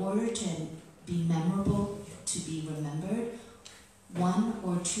 But in order to be memorable, to be remembered, one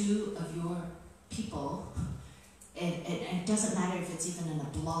or two of your people, it doesn't matter if it's even in a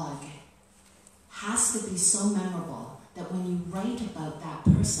blog, has to be so memorable that when you write about that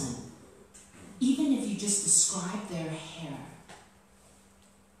person, even if you just describe their hair,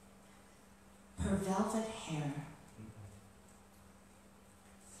 her velvet hair,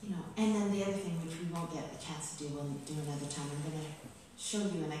 and then the other thing, which we won't get a chance to do, we'll do another time, I'm going to show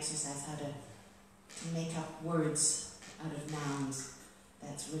you an exercise how to make up words out of nouns.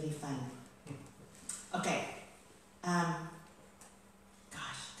 That's really fun. Okay. Gosh,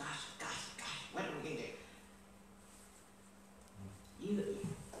 what are we going to do?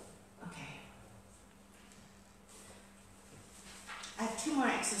 Okay. I have two more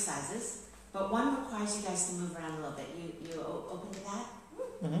exercises, but one requires you guys to move around a little bit. You open to that?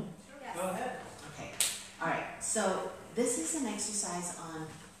 Mm-hmm. Yes. Go ahead. Okay. All right. So this is an exercise on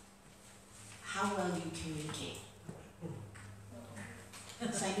how well you communicate.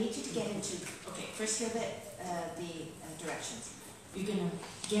 So I need you to get into, okay, first hear the directions. You're going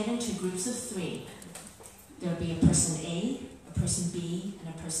to get into groups of 3. There'll be a person A, a person B,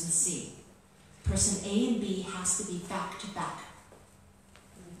 and a person C. Person A and B has to be back to back.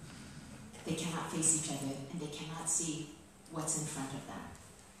 They cannot face each other, and they cannot see what's in front of them.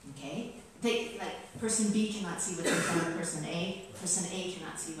 Okay? Person B cannot see what's in front of person A. Person A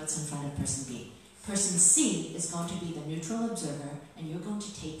cannot see what's in front of person B. Person C is going to be the neutral observer, and you're going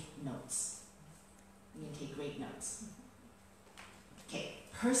to take notes. You're going to take great notes. Okay,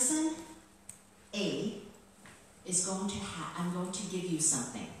 person A is going to I'm going to give you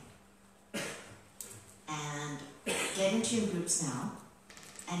something. And get into your groups now,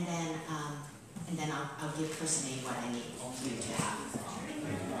 and then I'll give person A what I need you to have.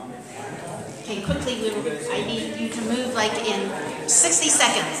 Okay, quickly, I need you to move like in 60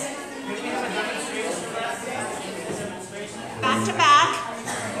 seconds. Back to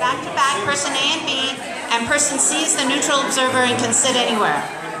back, person A and B, and person C is the neutral observer and can sit anywhere.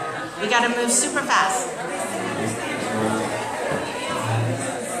 We got to move super fast.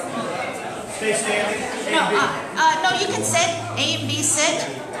 Stay standing. No, you can sit. A and B sit,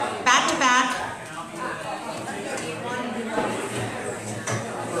 back to back.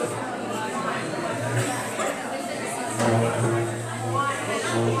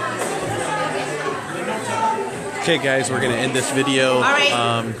 Okay, guys, we're going to end this video. All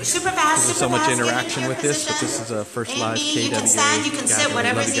right, super fast. There's so much interaction with this, but this is a first live KWA you can stand, you can sit, gathering.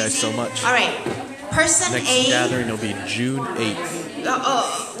 whatever Love is you guys easy. so much. All right, person Next A. gathering will be June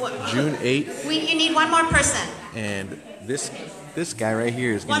 8th. June 8th. You need one more person. And this guy right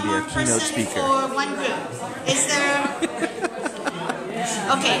here is going to be our keynote speaker. For one group. Is there?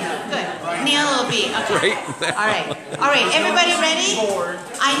 Okay, good. Neil will be. Okay. Right. All right. Everybody ready?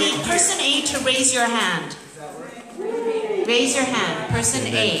 I need person A to raise your hand. Raise your hand. Person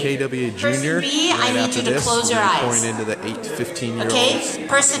And A. then KWA Person Junior. B, I need you to close your eyes. Pouring into the 8 to 15-year-olds. Okay.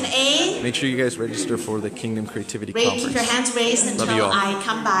 Person A. Make sure you guys register for the Kingdom Creativity Keep Conference. your hands raised Love you until all. I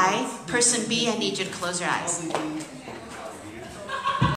come by. Person B, I need you to close your eyes.